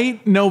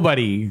 Right?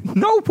 Nobody.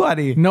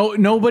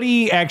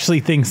 Nobody actually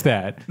thinks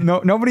that.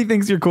 Nobody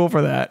thinks you're cool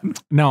for that.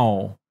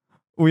 No.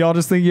 We all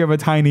just think you have a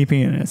tiny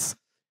penis.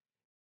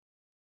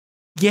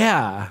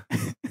 Yeah.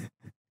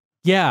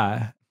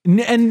 Yeah.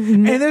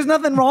 And there's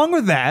nothing wrong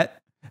with that.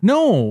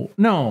 No.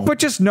 But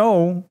just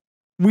know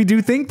we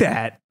do think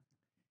that.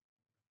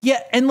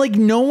 Yeah, and like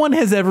no one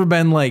has ever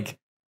been like,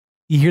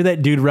 you hear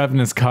that dude revving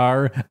his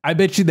car? I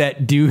bet you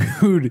that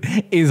dude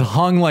is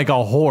hung like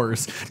a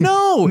horse.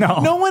 No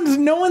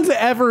one's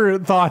ever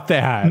thought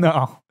that.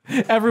 No.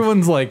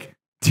 Everyone's like,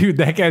 dude,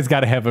 that guy's got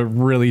to have a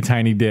really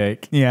tiny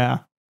dick. Yeah.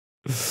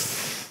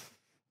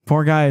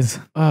 Poor guys.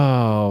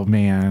 Oh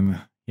man.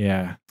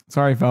 Yeah.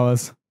 Sorry,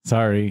 fellas.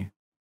 Sorry.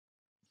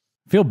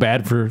 Feel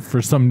bad for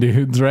some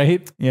dudes,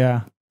 right?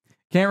 Yeah.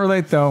 Can't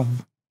relate though.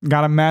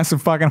 Got a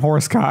massive fucking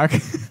horse cock.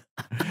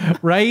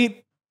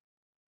 Right?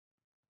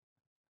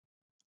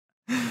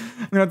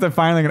 I'm gonna have to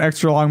find like an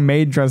extra long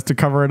maid dress to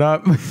cover it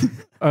up.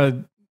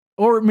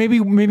 Or maybe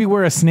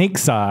wear a snake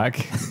sock.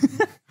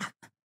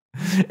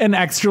 An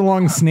extra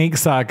long snake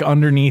sock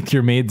underneath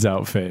your maid's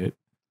outfit.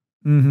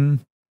 Mm-hmm.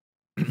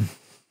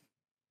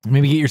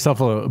 Maybe get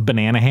yourself a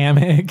banana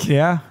hammock.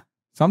 Yeah.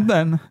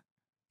 Something.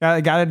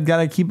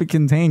 Gotta keep it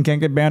contained.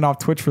 Can't get banned off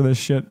Twitch for this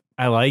shit.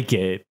 I like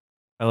it.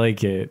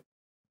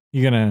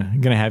 You're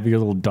gonna have your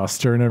little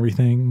duster and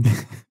everything.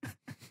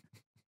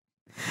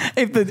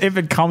 If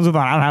it comes with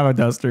one, I don't have a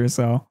duster,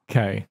 so.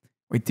 Okay.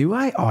 Wait, do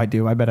I? Oh, I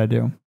do. I bet I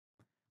do.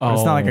 But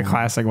it's not like a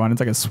classic one. It's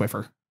like a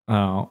Swiffer.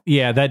 Oh,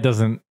 yeah, that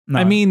doesn't. No.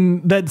 I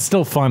mean, that's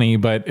still funny,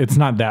 but it's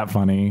not that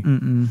funny.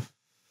 Mm-mm.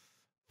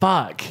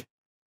 Fuck.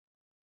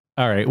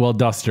 All right. Well,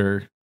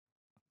 duster.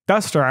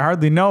 Duster. I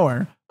hardly know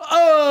her.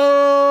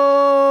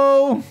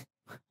 Oh,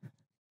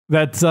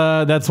 that's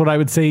what I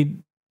would say.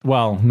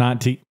 Well,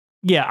 not to.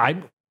 Yeah,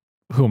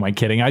 who am I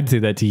kidding? I'd say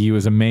that to you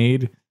as a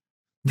maid.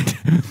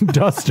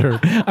 Duster.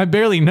 I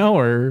barely know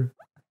her.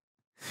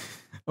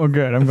 Oh,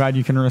 good. I'm glad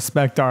you can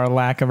respect our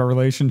lack of a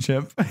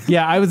relationship.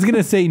 Yeah, I was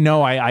gonna say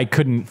no. I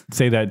couldn't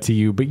say that to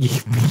you, but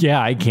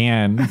yeah, I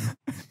can.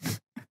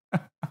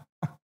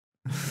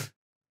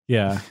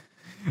 Yeah.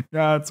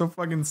 Yeah, it's so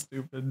fucking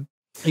stupid.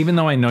 Even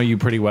though I know you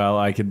pretty well,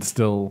 I could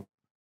still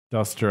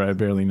duster. I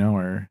barely know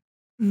her.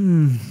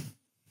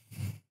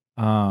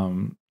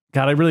 God,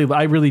 I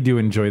really do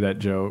enjoy that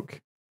joke.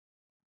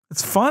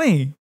 It's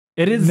funny.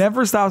 It is.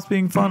 Never stops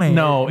being funny.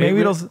 No, maybe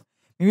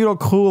it'll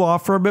cool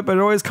off for a bit, but it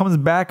always comes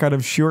back out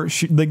of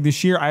like the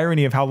sheer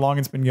irony of how long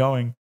it's been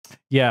going.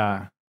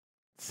 Yeah.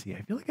 Let's see,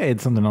 I feel like I had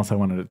something else I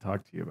wanted to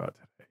talk to you about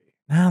today.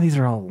 Nah, these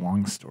are all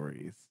long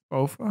stories.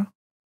 Bofa?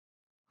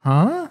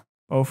 Huh?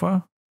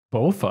 Bofa?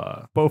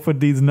 Bofa.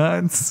 These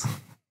nuts.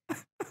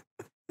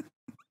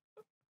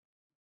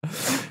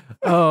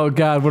 Oh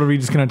God, what are we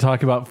just gonna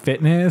talk about?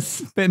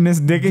 Fitness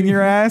dick in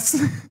your ass.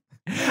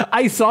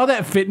 I saw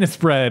that fitness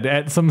spread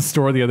at some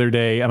store the other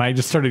day and I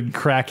just started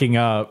cracking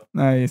up.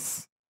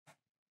 Nice.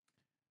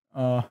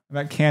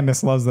 That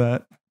Candace loves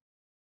that.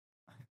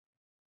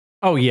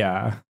 Oh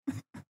yeah.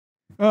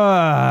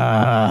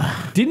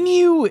 Didn't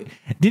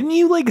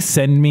you like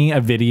send me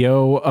a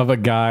video of a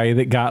guy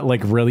that got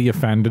like really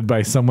offended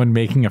by someone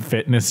making a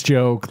fitness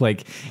joke?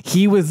 Like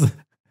he was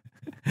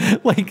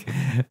like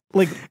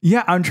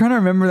yeah, I'm trying to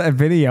remember that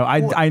video.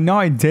 I know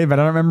I did, but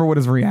I don't remember what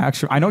his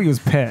reaction. I know he was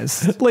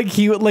pissed.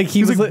 he was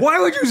like, why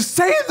would you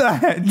say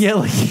that? Yeah,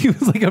 like he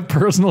was like a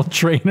personal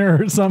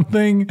trainer or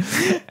something,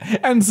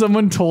 and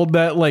someone told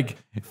that like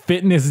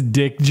fitness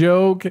dick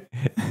joke,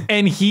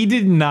 and he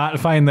did not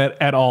find that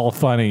at all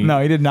funny.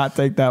 No, he did not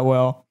take that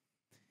well.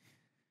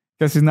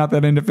 Guess he's not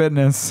that into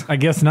fitness. I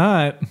guess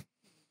not.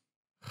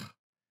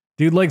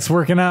 Dude likes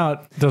working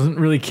out, doesn't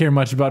really care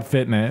much about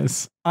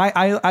fitness.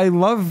 I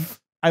love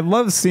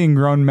seeing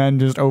grown men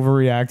just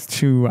overreact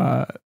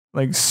to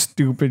like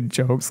stupid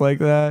jokes like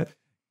that.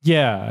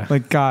 Yeah.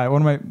 Like God,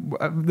 one of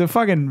the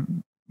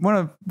fucking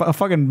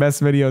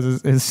best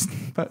videos is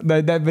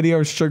that video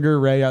of Sugar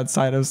Ray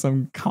outside of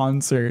some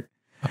concert.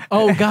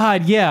 Oh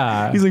God,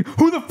 yeah. He's like,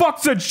 who the fuck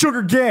said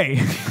Sugar gay?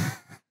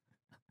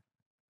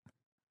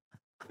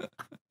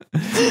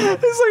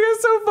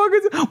 It's so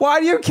fucking. Why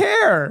do you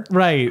care?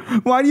 Right.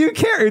 Why do you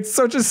care? It's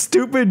such a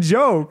stupid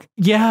joke.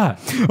 Yeah.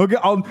 Okay,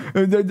 I'll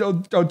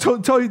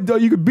tell you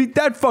you could beat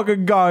that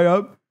fucking guy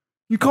up.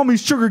 You call me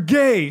Sugar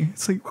gay.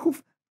 It's like who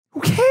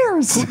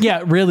cares?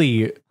 Yeah,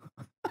 really.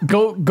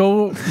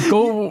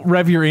 Go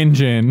rev your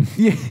engine.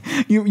 Yeah,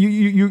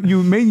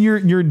 you made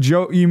your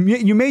joke. You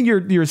made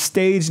your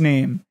stage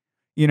name,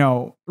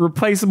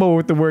 replaceable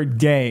with the word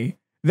gay.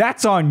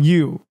 That's on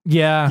you.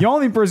 Yeah. The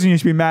only person you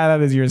should be mad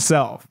at is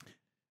yourself.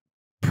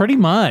 Pretty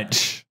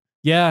much.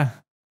 Yeah.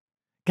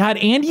 God,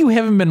 and you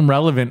haven't been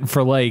relevant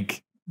for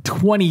like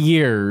 20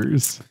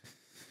 years.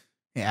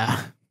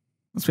 Yeah.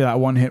 Must be that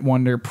one-hit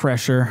wonder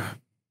pressure.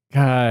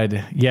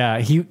 God. Yeah.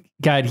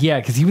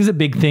 Because he was a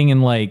big thing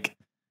in like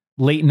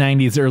late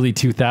 90s, early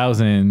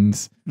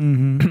 2000s.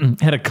 Mm-hmm.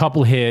 Had a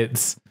couple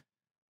hits.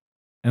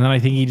 And then I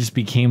think he just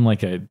became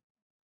like a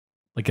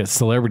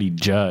celebrity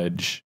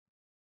judge.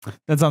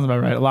 That sounds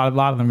about right. A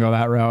lot of them go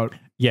that route.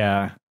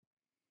 Yeah.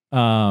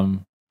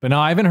 But no,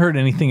 I haven't heard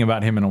anything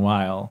about him in a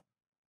while.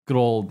 Good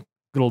old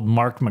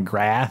Mark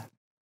McGrath.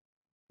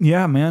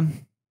 Yeah,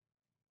 man.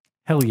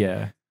 Hell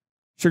yeah.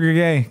 Sugar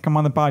Gay, come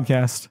on the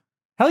podcast.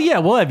 Hell yeah,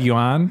 we'll have you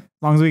on. As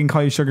long as we can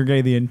call you Sugar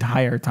Gay the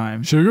entire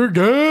time. Sugar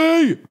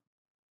Gay!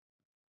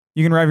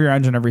 You can rev your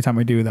engine every time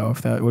we do, though,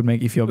 if that would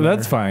make you feel better.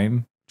 That's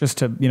fine. Just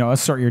to,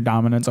 assert your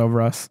dominance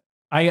over us.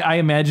 I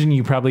imagine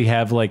you probably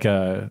have like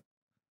an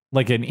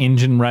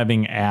engine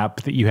revving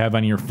app that you have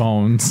on your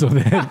phone so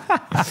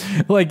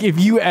that like if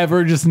you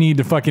ever just need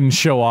to fucking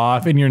show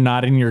off and you're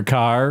not in your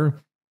car,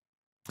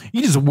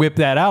 you just whip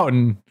that out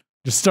and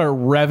just start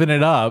revving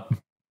it up.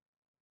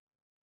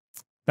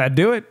 That'd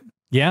do it.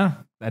 Yeah.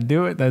 That'd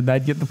do it.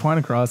 That'd get the point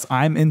across.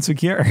 I'm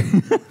insecure.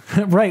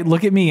 Right.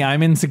 Look at me.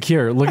 I'm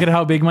insecure. Look at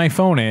how big my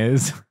phone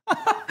is.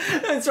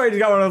 That's right. You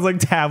got one of those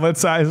like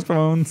tablet-sized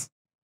phones.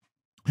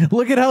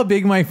 Look at how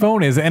big my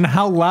phone is and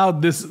how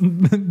loud this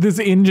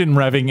engine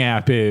revving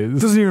app is.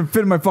 It doesn't even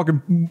fit in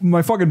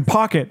my fucking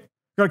pocket.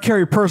 Gotta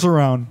carry a purse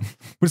around,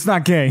 but it's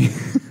not gay.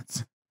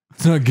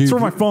 It's not gay. It's for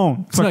my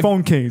phone. It's my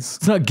phone case.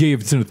 It's not gay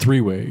if it's in a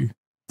three-way.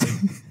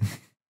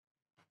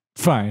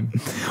 Fine.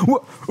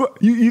 What,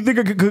 you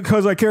think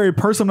because I carry a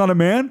purse, I'm not a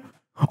man?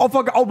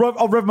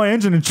 I'll rev my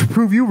engine and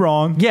prove you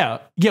wrong. Yeah.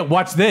 Yeah.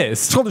 Watch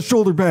this. It's called a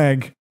shoulder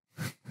bag.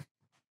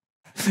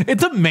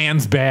 It's a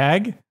man's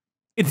bag.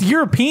 It's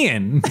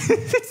European.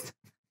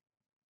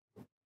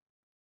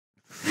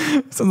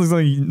 Sounds like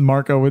something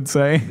Marco would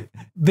say.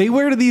 They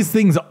wear these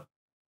things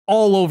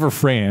all over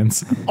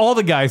France. All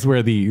the guys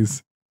wear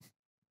these.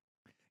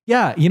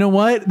 Yeah, you know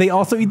what? They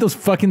also eat those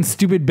fucking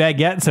stupid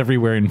baguettes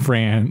everywhere in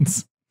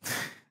France.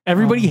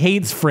 Everybody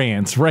hates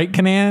France, right,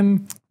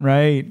 Canan?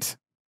 Right.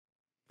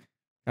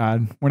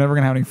 God, we're never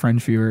gonna have any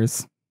French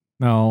viewers.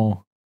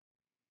 No.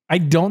 I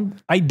don't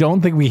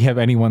think we have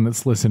anyone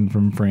that's listened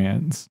from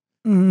France.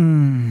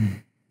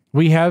 Mm.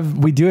 We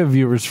do have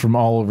viewers from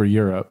all over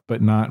Europe,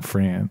 but not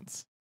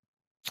France.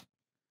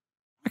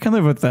 I can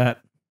live with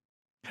that.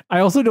 I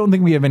also don't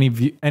think we have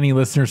any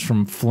listeners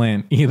from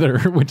Flint either,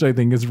 which I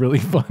think is really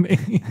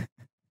funny.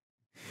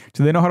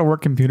 Do they know how to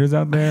work computers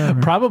out there?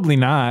 Probably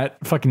not.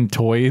 Fucking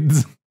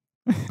toids.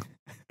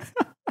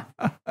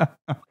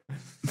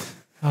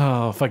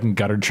 Oh, fucking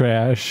gutter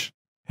trash.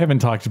 Haven't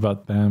talked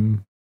about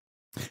them.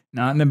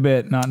 Not in a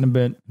bit. Not in a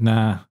bit.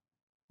 Nah.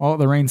 Well,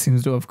 the rain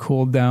seems to have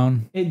cooled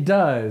down. It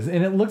does.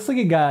 And it looks like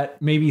it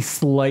got maybe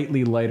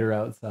slightly lighter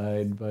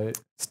outside, but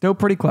still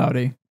pretty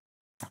cloudy.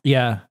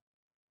 Yeah.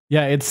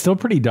 Yeah, it's still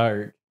pretty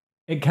dark.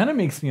 It kind of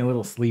makes me a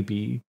little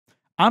sleepy.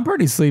 I'm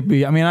pretty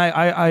sleepy. I mean,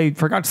 I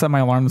forgot to set my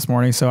alarm this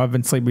morning, so I've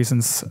been sleepy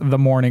since the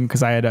morning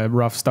because I had a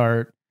rough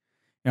start.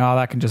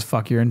 That can just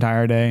fuck your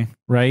entire day.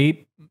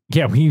 Right?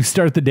 Yeah, when you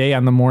start the day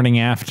on the morning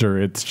after,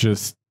 it's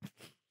just...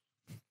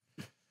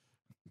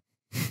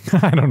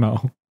 I don't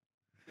know.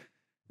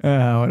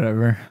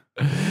 Whatever.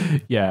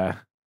 Yeah.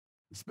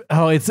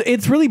 Oh,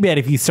 it's really bad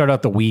if you start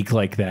out the week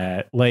like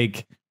that.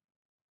 Like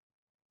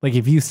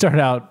if you start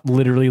out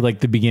literally like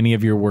the beginning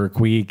of your work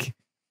week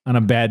on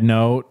a bad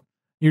note,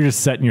 you're just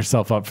setting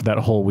yourself up for that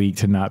whole week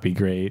to not be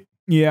great.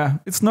 Yeah,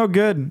 it's no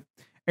good.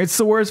 It's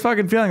the worst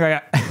fucking feeling.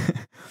 I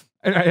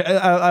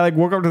like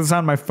woke up to the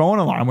sound of my phone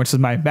alarm, which is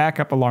my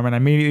backup alarm, and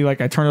immediately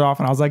I turned it off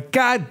and I was like,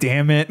 God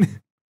damn it.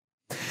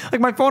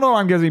 Like my phone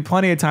alarm gives me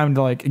plenty of time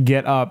to like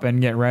get up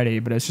and get ready,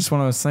 but it's just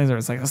one of those things where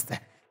it's like,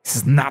 this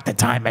is not the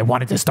time I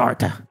wanted to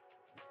start.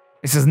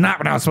 This is not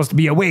when I was supposed to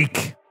be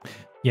awake.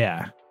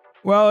 Yeah.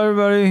 Well,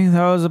 everybody,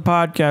 that was a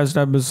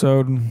podcast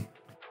episode.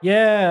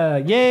 Yeah.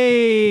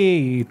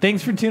 Yay.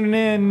 Thanks for tuning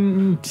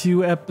in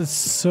to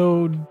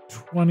episode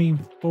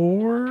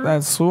 24.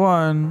 That's the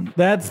one.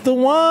 That's the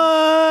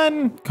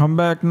one. Come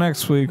back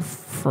next week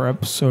for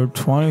episode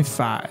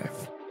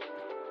 25.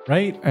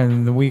 Right?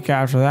 And the week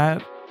after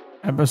that,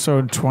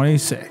 episode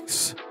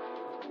 26.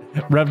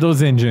 Rev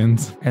those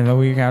engines. And the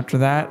week after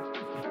that,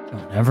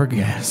 you'll never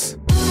guess.